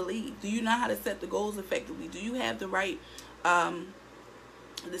do you believe? Do you know how to set the goals effectively? Do you have the right,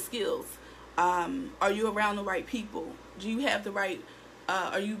 the skills? Are you around the right people? Do you have the right,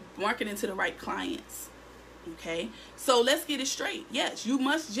 are you marketing to the right clients? Okay, so let's get it straight. Yes, you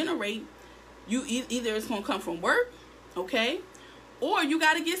must generate. You either it's gonna come from work, okay, or you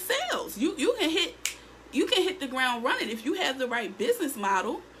got to get sales. You can hit the ground running if you have the right business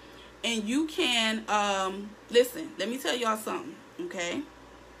model, and you can listen. Let me tell y'all something, okay.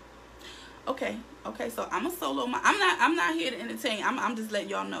 So I'm a solo. I'm not here to entertain. I'm just letting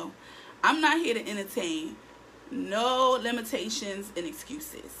y'all know. I'm not here to entertain no limitations and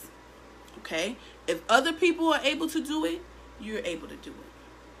excuses. Okay, if other people are able to do it, you're able to do it.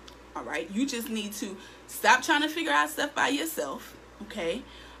 All right, you just need to stop trying to figure out stuff by yourself. Okay,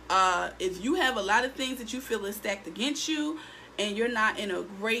 if you have a lot of things that you feel is stacked against you, and you're not in a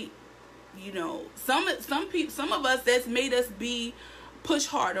great, you know, some of us, that's made us be push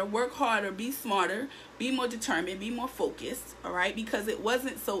harder, work harder, be smarter, be more determined, be more focused. All right, because it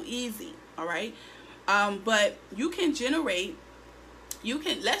wasn't so easy. All right, but you can generate. You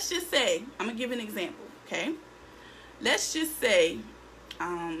can. Let's just say, I'm gonna give an example. Okay, let's just say.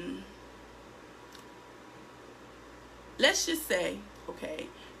 Okay,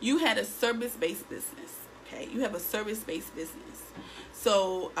 you had a service-based business. Okay, you have a service-based business.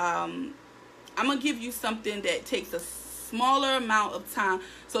 So, I'm gonna give you something that takes a smaller amount of time.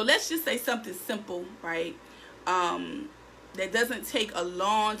 So let's just say something simple, right? That doesn't take a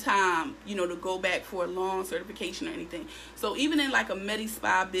long time, you know, to go back for a long certification or anything. So even in like a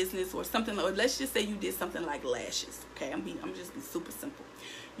Medi-Spa business or something, or let's just say you did something like lashes. Okay, I'm just being super simple.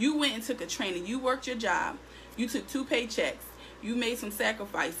 You went and took a training. You worked your job. You took 2 paychecks. You made some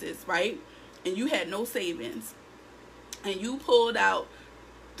sacrifices, right? And you had no savings. And you pulled out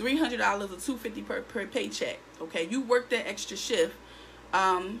 $300 or $250 per paycheck. Okay, you worked that extra shift.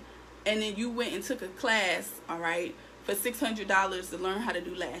 And then you went and took a class, all right, for $600 to learn how to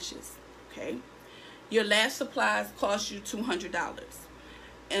do lashes. Okay, your lash supplies cost you $200,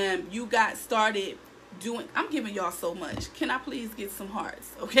 and you got started doing. I'm giving y'all so much. Can I please get some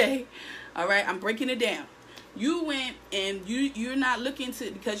hearts? Okay, all right. I'm breaking it down. You went and you're not looking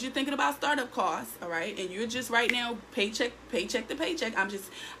to, because you're thinking about startup costs, all right, and you're just right now paycheck to paycheck.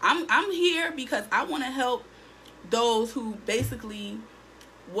 I'm here because I want to help those who basically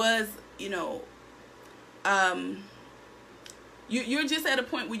was, you know, you're just at a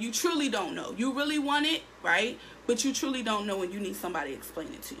point where you truly don't know. You really want it, right? But you truly don't know, and you need somebody to explain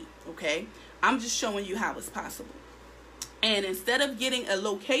it to you, okay? I'm just showing you how it's possible. And instead of getting a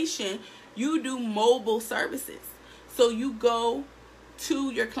location, you do mobile services. So you go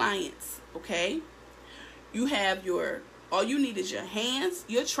to your clients, okay? You have all you need is your hands,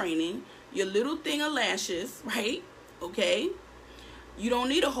 your training, your little thing of lashes, right? Okay? You don't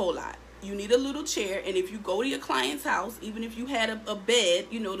need a whole lot. You need a little chair, and if you go to your client's house, even if you had a bed,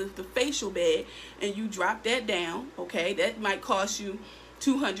 you know, the facial bed, and you drop that down, okay, that might cost you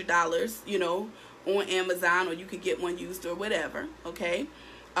 $200, you know, on Amazon, or you could get one used or whatever, okay,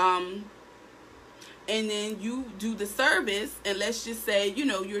 and and then you do the service, and let's just say, you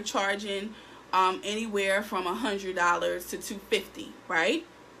know, you're charging anywhere from $100 to $250, right?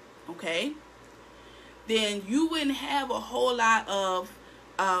 Okay. Then you wouldn't have a whole lot of,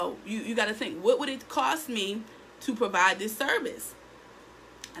 you got to think, what would it cost me to provide this service?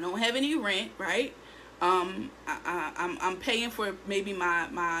 I don't have any rent, right? I'm paying for maybe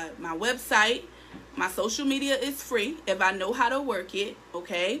my website. My social media is free if I know how to work it,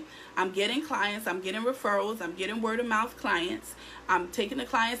 okay? I'm getting clients, I'm getting referrals, I'm getting word of mouth clients. I'm taking the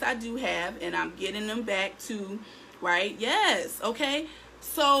clients I do have and I'm getting them back to, right? Yes, okay?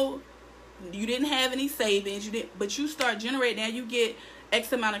 So you didn't have any savings, but you start generating, now you get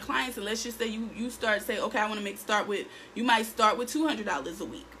X amount of clients, and let's just say you start say, okay, I want to you might start with $200 a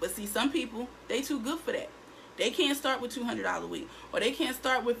week. But see, some people, they too good for that. They can't start with $200 a week, or they can't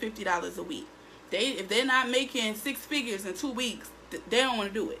start with $50 a week. If they're not making 6 figures in 2 weeks, they don't want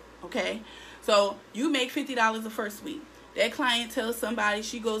to do it, okay? So you make $50 the first week. That client tells somebody,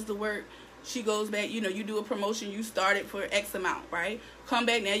 she goes to work, she goes back, you know, you do a promotion, you started for X amount, right? Come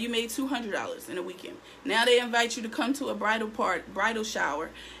back, now you made $200 in a weekend. Now they invite you to come to a bridal shower,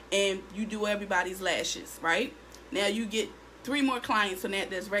 and you do everybody's lashes, right? Now you get 3 more clients on that,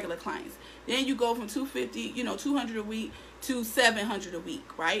 that's regular clients. Then you go from $250, you know, $200 a week to $700 a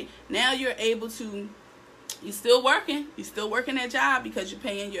week, right? Now you're able to, you're still working that job because you're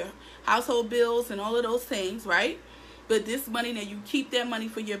paying your household bills and all of those things, right? But this money, now you keep that money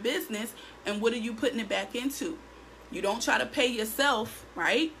for your business, and what are you putting it back into? You don't try to pay yourself,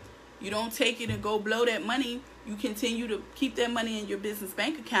 right? You don't take it and go blow that money. You continue to keep that money in your business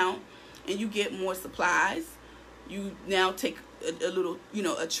bank account, and you get more supplies. You now take a little, you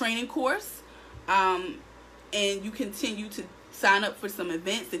know, a training course, and you continue to sign up for some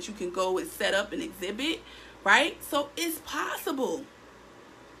events that you can go and set up and exhibit, right? So it's possible.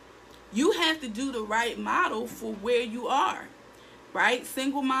 You have to do the right model for where you are, right?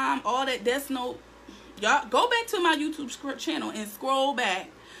 Single mom, all that, that's no, y'all go back to my YouTube channel and scroll back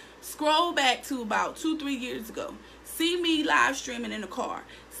to about 2-3 years ago. See me live streaming in the car.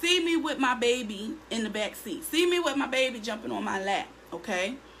 See me with my baby in the back seat. See me with my baby jumping on my lap,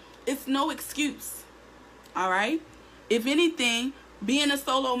 okay? It's no excuse, all right? If anything, being a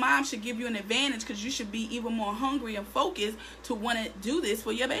solo mom should give you an advantage, because you should be even more hungry and focused to want to do this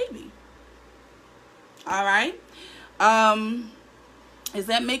for your baby. All right? Is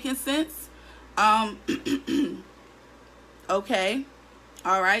that making sense? Okay.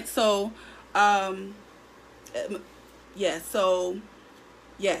 All right. So, yes,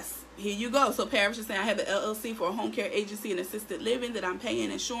 here you go. So Parrish is saying, I have an LLC for a home care agency and assisted living that I'm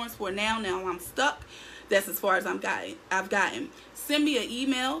paying insurance for now. Now I'm stuck. That's as far as I've gotten. Send me an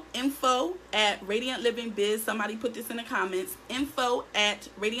email, info@radiantlivingbiz. Somebody put this in the comments.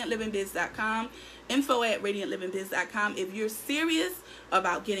 info@radiantlivingbiz.com. info@radiantlivingbiz.com. If you're serious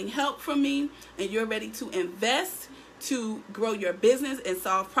about getting help from me and you're ready to invest to grow your business and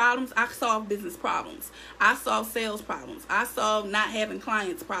solve problems. I solve business problems. I solve sales problems. I solve not having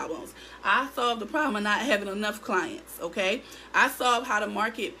clients problems. I solve the problem of not having enough clients, okay? I solve how to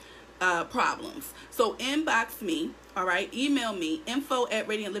market problems. So inbox me, all right? Email me,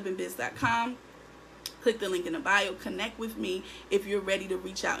 info@radiantlivingbiz.com. Click the link in the bio. Connect with me if you're ready to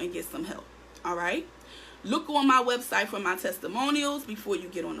reach out and get some help, all right? Look on my website for my testimonials before you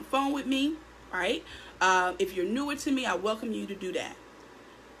get on the phone with me, all right? If you're newer to me, I welcome you to do that,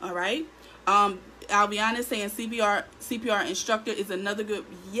 all right? Alviana saying CPR instructor is another good,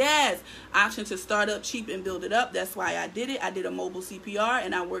 yes, option to start up cheap and build it up. That's why I did it. I did a mobile CPR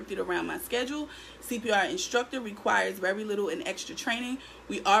and I worked it around my schedule. CPR instructor requires very little and extra training.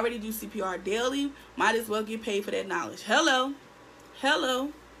 We already do CPR daily. Might as well get paid for that knowledge. Hello.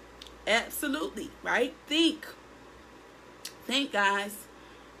 Absolutely, right? Think, guys.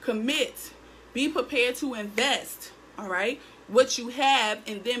 Commit. Be prepared to invest, all right? What you have,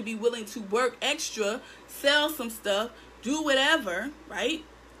 and then be willing to work extra, sell some stuff, do whatever, right?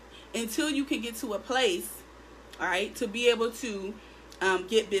 Until you can get to a place, all right, to be able to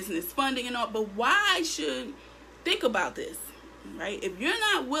get business funding and all. But why should, think about this, right? If you're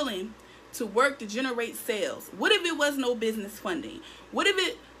not willing to work to generate sales, what if it was no business funding? What if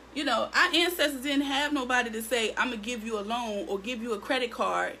it, you know, our ancestors didn't have nobody to say, I'm going to give you a loan or give you a credit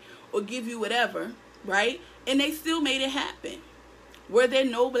card or give you whatever, right? And they still made it happen. Were there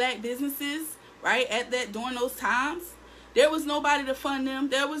no black businesses, right, during those times? There was nobody to fund them.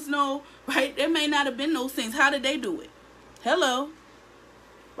 There was no, right? There may not have been those things. How did they do it? Hello.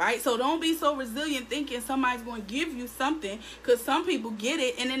 Right? So don't be so resilient thinking somebody's going to give you something, because some people get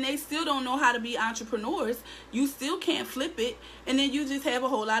it and then they still don't know how to be entrepreneurs. You still can't flip it, and then you just have a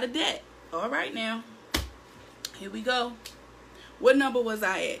whole lot of debt. All right now. Here we go. What number was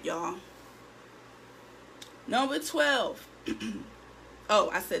I at, y'all? Number 12.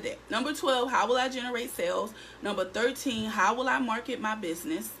 Oh, I said that. Number 12, how will I generate sales? Number 13, how will I market my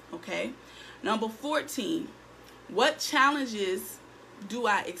business? Okay. Number 14, what challenges do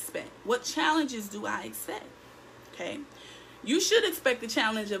I expect? What challenges do I expect? Okay. You should expect the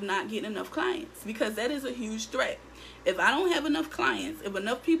challenge of not getting enough clients, because that is a huge threat. If I don't have enough clients, if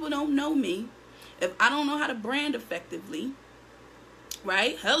enough people don't know me, if I don't know how to brand effectively,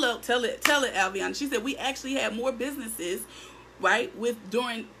 right? Hello, tell it, Alviana. She said we actually had more businesses, right,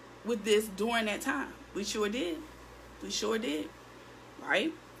 during that time. We sure did.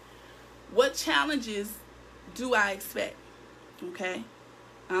 Right? What challenges do I expect? Okay.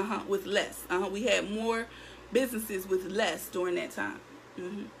 With less. We had more businesses with less during that time.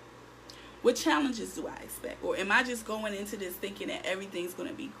 What challenges do I expect? Or am I just going into this thinking that everything's going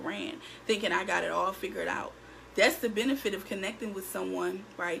to be grand, thinking I got it all figured out? That's the benefit of connecting with someone,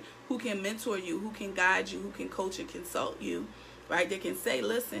 right, who can mentor you, who can guide you, who can coach and consult you, right? They can say,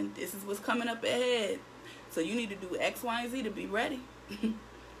 listen, this is what's coming up ahead, so you need to do X, Y, and Z to be ready. All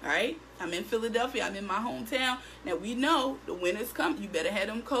right? I'm in Philadelphia. I'm in my hometown. Now, we know the winter's coming. You better have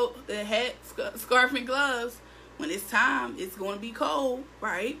them coat, the hat, scarf, and gloves. When it's time, it's going to be cold,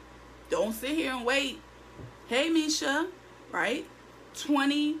 right? Don't sit here and wait. Hey, Misha, right?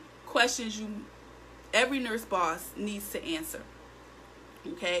 20 questions every nurse boss needs to answer.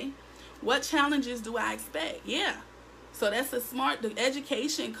 Okay? What challenges do I expect? Yeah. So that's the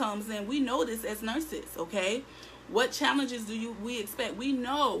education comes in. We know this as nurses, okay? What challenges we expect? We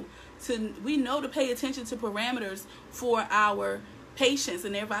know to pay attention to parameters for our patients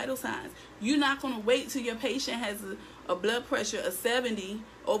and their vital signs. You're not going to wait till your patient has a blood pressure of 70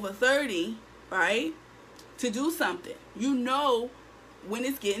 over 30, right, to do something. You know when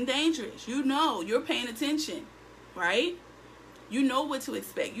it's getting dangerous. You know, you're paying attention, right? You know what to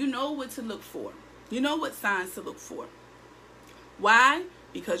expect. You know what to look for. You know what signs to look for. Why?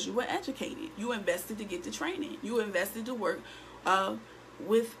 Because you were educated. You invested to get the training. You invested to work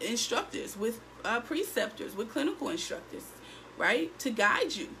with instructors, with preceptors, with clinical instructors, right, to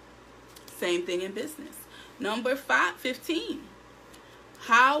guide you. Same thing in business. Number 15.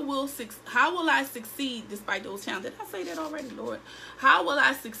 How will I succeed despite those challenges? Did I say that already, Lord? How will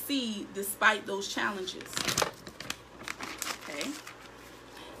I succeed despite those challenges? Okay.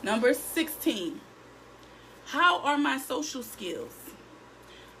 Number 16. How are my social skills?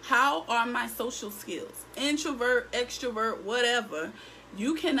 How are my social skills? Introvert, extrovert, whatever.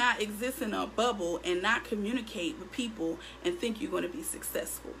 You cannot exist in a bubble and not communicate with people and think you're going to be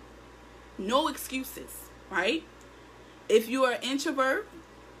successful. No excuses, right? If you are an introvert,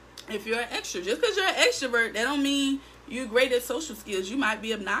 if you're an extrovert, just because you're an extrovert, that don't mean you're great at social skills. You might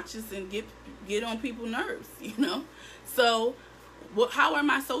be obnoxious and get on people's nerves, you know? So, how are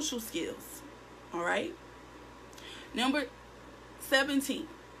my social skills? All right? Number 17.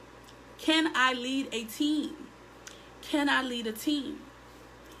 Can I lead a team? Can I lead a team?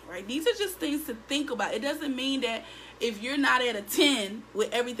 Right? These are just things to think about. It doesn't mean that if you're not at a 10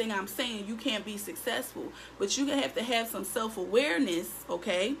 with everything I'm saying, you can't be successful. But you have to have some self-awareness,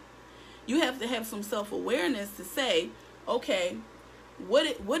 okay? You have to have some self-awareness to say, okay,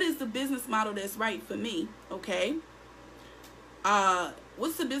 what is the business model that's right for me, okay?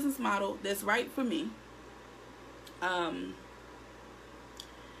 What's the business model that's right for me? And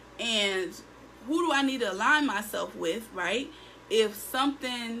who do I need to align myself with, right? If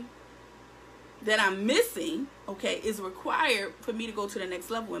something that I'm missing, okay, is required for me to go to the next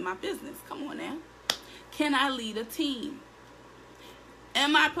level in my business. Come on now. Can I lead a team?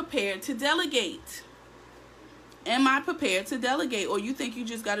 Am I prepared to delegate? Am I prepared to delegate? Or you think you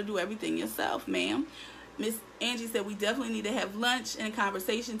just got to do everything yourself, ma'am? Miss Angie said we definitely need to have lunch and a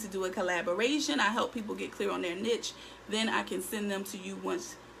conversation to do a collaboration. I help people get clear on their niche. Then I can send them to you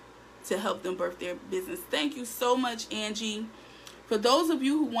once to help them birth their business. Thank you so much, Angie. For those of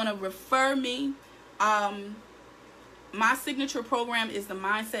you who want to refer me, my signature program is the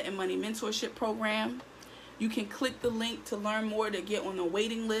Mindset and Money Mentorship Program. You can click the link to learn more, to get on the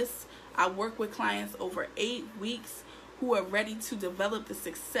waiting list. I work with clients over 8 weeks who are ready to develop the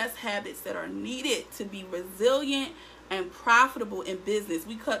success habits that are needed to be resilient and profitable in business.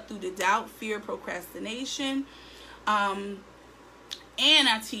 We cut through the doubt, fear, procrastination. And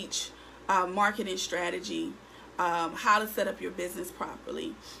I teach marketing strategy, how to set up your business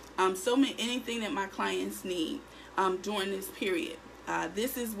properly. Anything that my clients need during this period.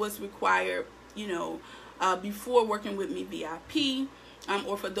 This is what's required, before working with me VIP,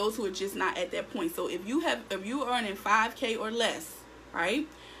 or for those who are just not at that point. So if you are earning $5K or less, right?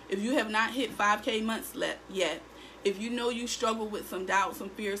 If you have not hit 5K months yet, if you know you struggle with some doubt, some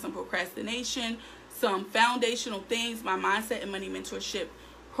fear, some procrastination, some foundational things, my Mindset and Money Mentorship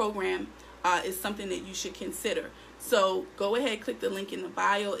program is something that you should consider. So go ahead, click the link in the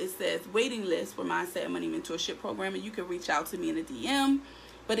bio. It says waiting list for Mindset and Money Mentorship program, and you can reach out to me in a DM.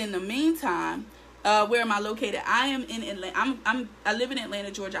 But in the meantime, where am I located? I am in Atlanta. I live in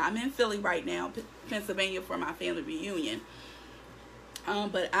Atlanta, Georgia. I'm in Philly right now, Pennsylvania, for my family reunion.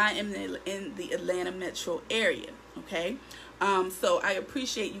 But I am in the Atlanta metro area. Okay. So I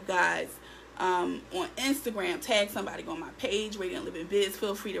appreciate you guys. On Instagram, tag somebody on my page, Radiant Living Biz.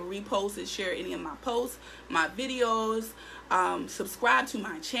 Feel free to repost and share any of my posts, my videos. Subscribe to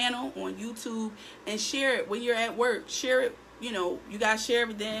my channel on YouTube and share it when you're at work. Share it. You know, you guys share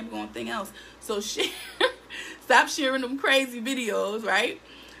every damn thing else. So share. Stop sharing them crazy videos, right?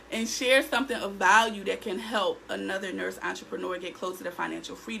 And share something of value that can help another nurse entrepreneur get closer to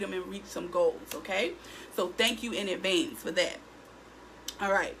financial freedom and reach some goals, okay? So thank you in advance for that.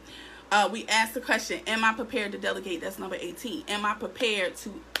 All right. We asked the question, am I prepared to delegate? That's number 18. Am I prepared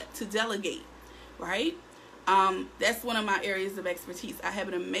to delegate, right? That's one of my areas of expertise. I have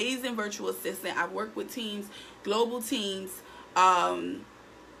an amazing virtual assistant. I work with teams, global teams, a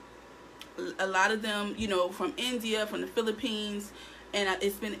lot of them, you know, from India, from the Philippines, and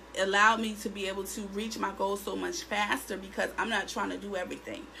it's been allowed me to be able to reach my goals so much faster because I'm not trying to do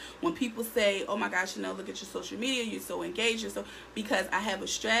everything. When people say, oh my gosh, you know, look at your social media, you're so engaged, because I have a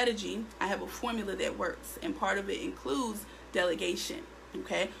strategy, I have a formula that works, and part of it includes delegation,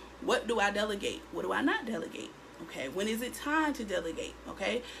 okay? What do I delegate? What do I not delegate? Okay, when is it time to delegate?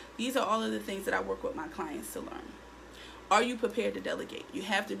 Okay, these are all of the things that I work with my clients to learn. Are you prepared to delegate? You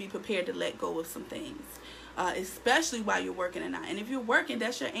have to be prepared to let go of some things, especially while you're working or not. And if you're working,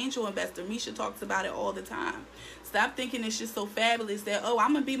 that's your angel investor. Misha talks about it all the time. Stop thinking it's just so fabulous that, oh,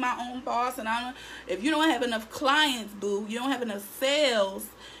 I'm going to be my own boss. And if you don't have enough clients, boo, you don't have enough sales,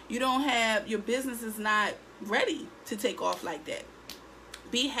 your business is not ready to take off like that.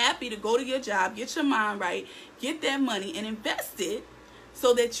 Be happy to go to your job, get your mind right, get that money and invest it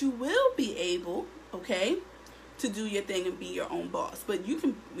so that you will be able, okay, to do your thing and be your own boss. But you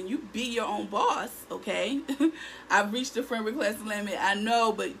can, when you be your own boss, okay, I've reached the friend request limit, I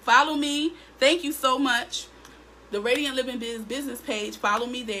know, but follow me. Thank you so much. The Radiant Living Biz business page, follow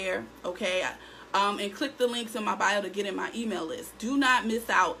me there, okay, and click the links in my bio to get in my email list. Do not miss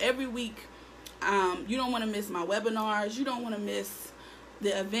out. Every week, you don't want to miss my webinars, you don't want to miss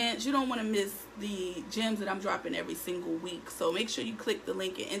the events, you don't want to miss the gems that I'm dropping every single week. So make sure you click the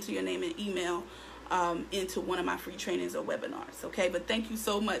link and enter your name and email into one of my free trainings or webinars, okay? But thank you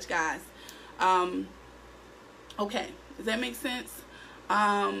so much, guys. Okay, does that make sense?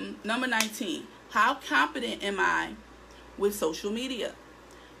 Number 19, how confident am I with social media?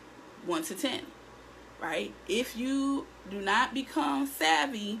 1 to 10, right? If you do not become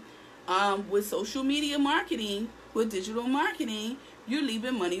savvy with social media marketing, with digital marketing, you're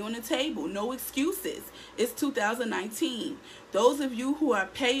leaving money on the table. No excuses. It's 2019. Those of you who are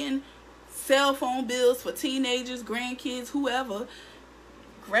paying cell phone bills for teenagers, grandkids, whoever,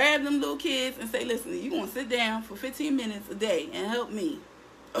 grab them little kids and say, listen, you're going to sit down for 15 minutes a day and help me,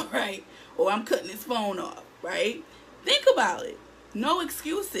 all right? Or I'm cutting this phone off, right? Think about it. No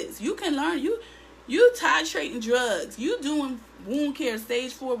excuses. You can learn. You titrating drugs. You doing wound care,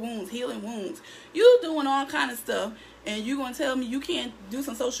 stage 4 wounds, healing wounds. You doing all kind of stuff. And you're going to tell me you can't do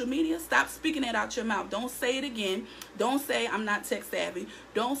some social media? Stop speaking that out your mouth. Don't say it again. Don't say I'm not tech savvy.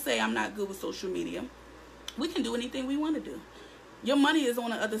 Don't say I'm not good with social media. We can do anything we want to do. Your money is on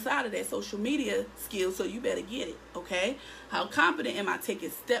the other side of that social media skill, so you better get it, okay? How confident am I? Take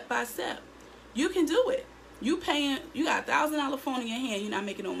it step by step. You can do it. You got a $1,000 phone in your hand, you're not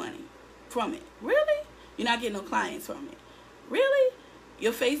making no money from it. Really? You're not getting no clients from it. Really?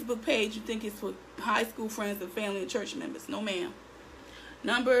 Your Facebook page, you think it's for high school friends and family and church members. No, ma'am.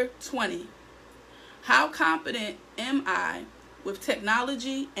 Number 20. How confident am I with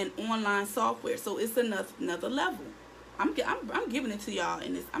technology and online software? So it's another level. I'm giving it to y'all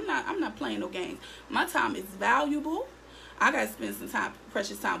in this. I'm not playing no games. My time is valuable. I gotta spend some time,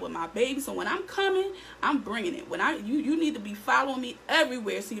 precious time with my baby. So when I'm coming, I'm bringing it. When you need to be following me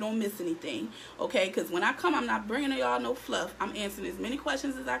everywhere so you don't miss anything, okay? Because when I come, I'm not bringing y'all no fluff. I'm answering as many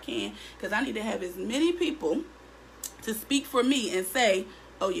questions as I can because I need to have as many people to speak for me and say,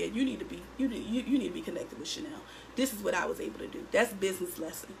 oh yeah, you need to be connected with Chanel. This is what I was able to do. That's business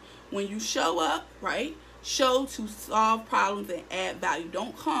lesson. When you show up, right? Show to solve problems and add value.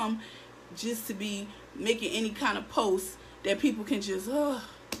 Don't come just to be making any kind of posts that people can just,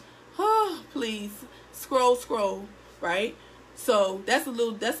 please, scroll, right? So that's a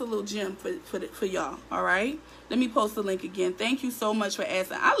little gem for y'all. All right. Let me post the link again. Thank you so much for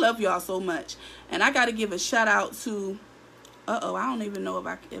asking. I love y'all so much, and I got to give a shout out to. I don't even know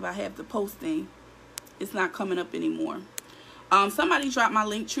if I have the posting. It's not coming up anymore. Somebody dropped my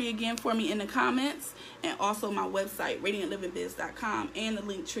link tree again for me in the comments, and also my website, radiantlivingbiz.com, and the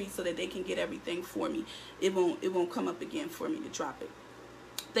link tree so that they can get everything for me. It won't come up again for me to drop it.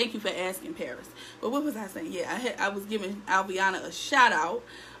 Thank you for asking, Paris. But what was I saying? Yeah, I was giving Alviana a shout out,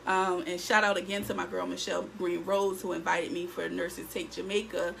 and shout out again to my girl Michelle Green Rose, who invited me for Nurses Take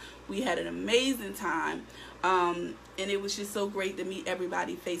Jamaica. We had an amazing time, and it was just so great to meet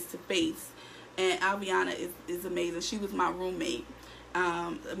everybody face to face. And Alviana is amazing. She was my roommate.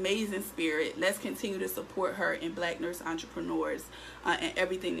 Amazing spirit. Let's continue to support her in Black Nurse Entrepreneurs and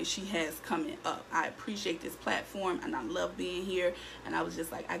everything that she has coming up. I appreciate this platform, and I love being here. And I was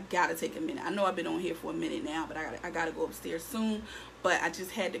just like, I gotta take a minute. I know I've been on here for a minute now, but I gotta go upstairs soon. But I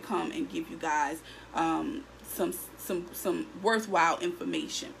just had to come and give you guys some worthwhile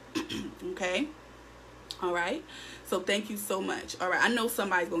information. Okay. All right. So thank you so much. All right. I know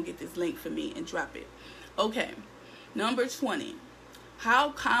somebody's going to get this link for me and drop it. Okay. Number 20. How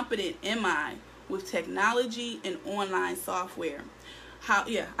competent am I with technology and online software?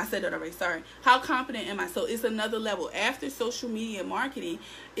 I said that already. Sorry. How competent am I? So it's another level. After social media marketing,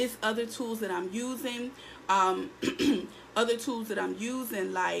 it's other tools that I'm using. Other tools that I'm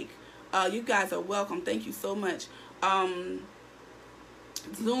using, like, you guys are welcome. Thank you so much.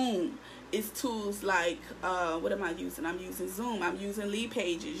 Zoom. It's tools like, what am I using? I'm using Zoom. I'm using Lead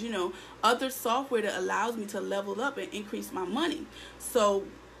Pages, other software that allows me to level up and increase my money. So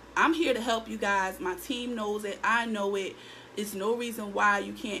I'm here to help you guys. My team knows it. I know it. It's no reason why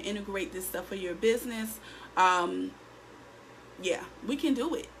you can't integrate this stuff for your business. Yeah, we can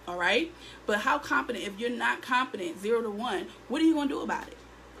do it. All right. But how competent? If you're not competent, 0 to 1, what are you going to do about it?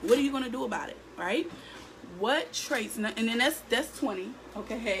 What are you going to do about it? Right? What traits, and then that's 20.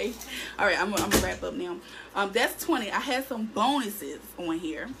 Okay, hey, all right, I'm gonna wrap up now. That's 20. I had some bonuses on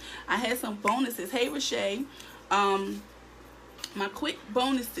here. Hey, Rashay, my quick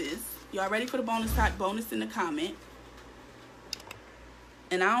bonuses. Y'all ready for the bonus? Type bonus in the comment.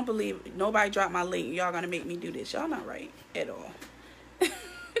 And I don't believe nobody dropped my link. Y'all gonna make me do this. Y'all not right at all.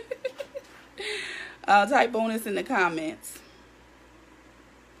 Type bonus in the comments.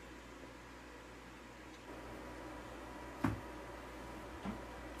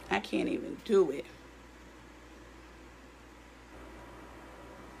 I can't even do it.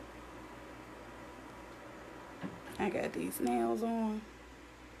 I got these nails on.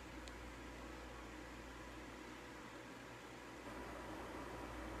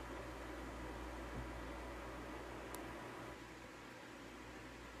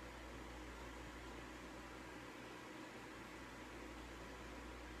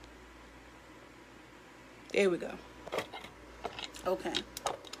 There we go. Okay.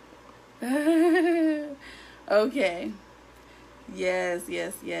 Okay. Yes.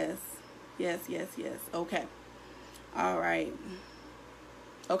 Okay. All right.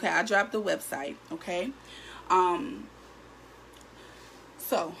 Okay, I dropped the website. Okay.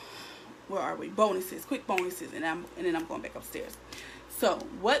 So where are we? Bonuses, quick bonuses, and then I'm going back upstairs. So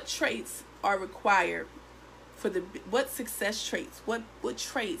what traits are required for what success traits, what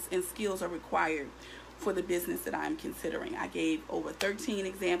traits and skills are required for the business that I'm considering? I gave over 13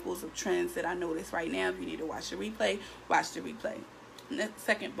 examples of trends that I notice right now. If you need to watch the replay, watch the replay.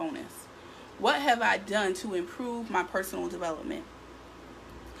 Second bonus. What have I done to improve my personal development?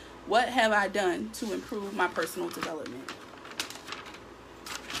 What have I done to improve my personal development?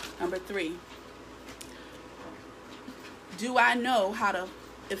 Number 3. Do I know how to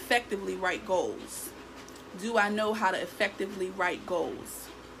effectively write goals? Do I know how to effectively write goals?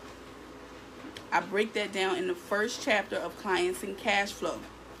 I break that down in the first chapter of Clients and Cash Flow.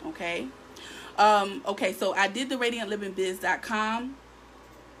 Okay. Okay, so I did the radiantlivingbiz.com,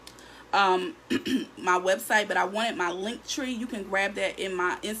 my website, but I wanted my link tree. You can grab that in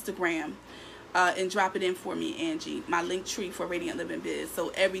my Instagram and drop it in for me, Angie. My link tree for Radiant Living Biz. So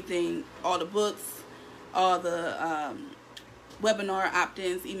everything, all the books, all the webinar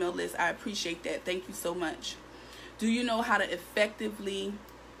opt-ins, email lists. I appreciate that. Thank you so much. Do you know how to effectively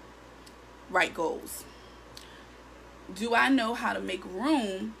write goals? Do I know how to make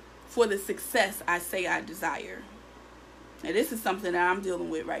room for the success I say I desire? Now, this is something that I'm dealing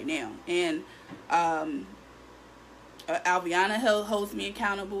with right now. And Alviana holds me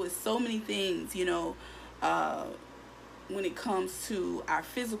accountable. It's so many things, when it comes to our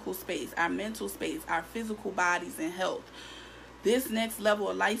physical space, our mental space, our physical bodies and health. this next level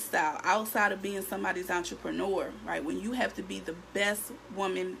of lifestyle outside of being somebody's entrepreneur, right? When you have to be the best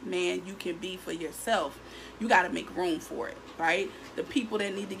woman, man you can be for yourself, you got to make room for it, right? The people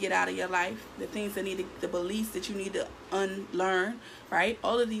that need to get out of your life, the things that the beliefs that you need to unlearn, right?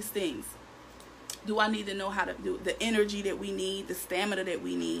 All of these things. Do I need to know how to do the energy that we need, the stamina that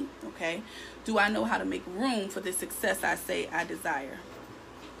we need, okay? Do I know how to make room for the success I say I desire,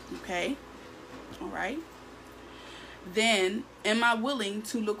 okay? All right. Then, am I willing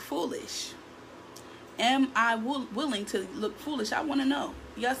to look foolish? Am I willing to look foolish? I want to know.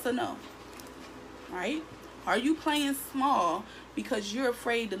 Yes or no? All right. Are you playing small because you're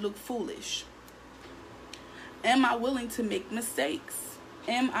afraid to look foolish? Am I willing to make mistakes?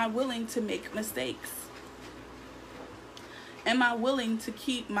 Am I willing to make mistakes? Am I willing to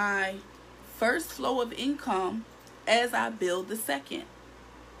keep my first flow of income as I build the second?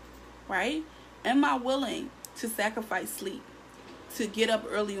 Right? Am I willing to sacrifice sleep, to get up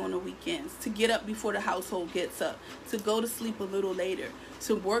early on the weekends, to get up before the household gets up, to go to sleep a little later,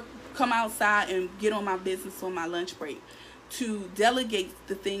 to work, come outside and get on my business on my lunch break, to delegate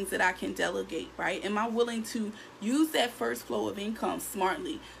the things that I can delegate, right? Am I willing to use that first flow of income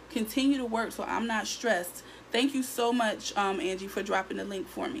smartly, continue to work so I'm not stressed? Thank you so much, Angie, for dropping the link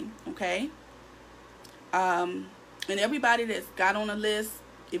for me, okay? And everybody that's got on the list,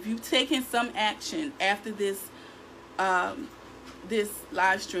 if you've taken some action after this this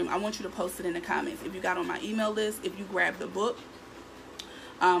live stream, I want you to post it in the comments. If you got on my email list, if you grabbed the book,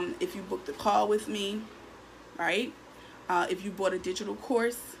 if you booked a call with me, right? If you bought a digital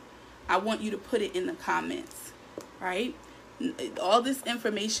course, I want you to put it in the comments, right? All this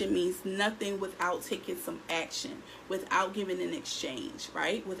information means nothing without taking some action, without giving an exchange,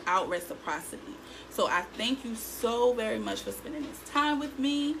 right? Without reciprocity. So I thank you so very much for spending this time with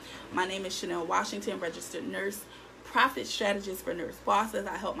me. My name is Chanel Washington, registered nurse, profit strategist for Nurse Bosses.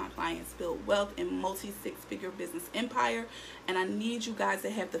 I help my clients build wealth in multi-six-figure business empire. And I need you guys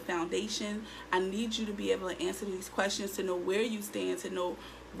to have the foundation. I need you to be able to answer these questions, to know where you stand, to know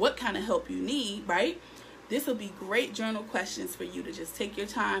what kind of help you need, right? This will be great journal questions for you to just take your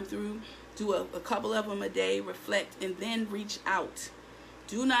time through, do a couple of them a day, reflect, and then reach out.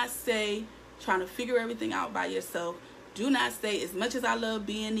 Do not stay trying to figure everything out by yourself. Do not stay, as much as I love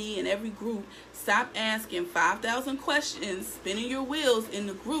B&E and every group, stop asking 5,000 questions, spinning your wheels in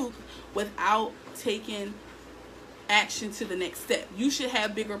the group without taking action to the next step. You should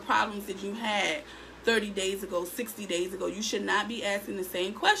have bigger problems than you had 30 days ago, 60 days ago. You should not be asking the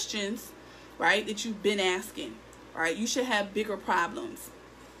same questions, right, that you've been asking, right? You should have bigger problems,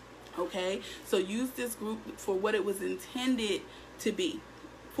 okay? So use this group for what it was intended to be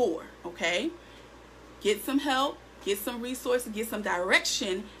for, okay? Get some help, get some resources, get some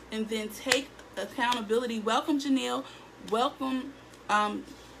direction, and then take accountability. Welcome, Janelle. Welcome,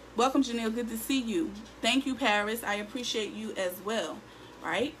 Janelle. Good to see you. Thank you, Paris. I appreciate you as well,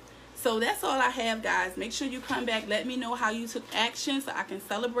 right? So that's all I have, guys. Make sure you come back. Let me know how you took action so I can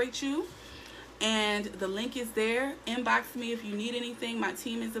celebrate you. And the link is there. Inbox me if you need anything. My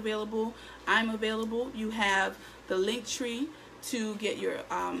team is available. I'm available. You have the link tree to get your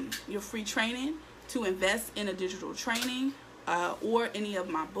free training, to invest in a digital training, or any of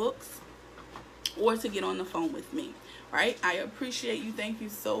my books, or to get on the phone with me, right? I appreciate you. Thank you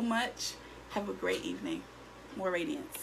so much. Have a great evening. More radiance.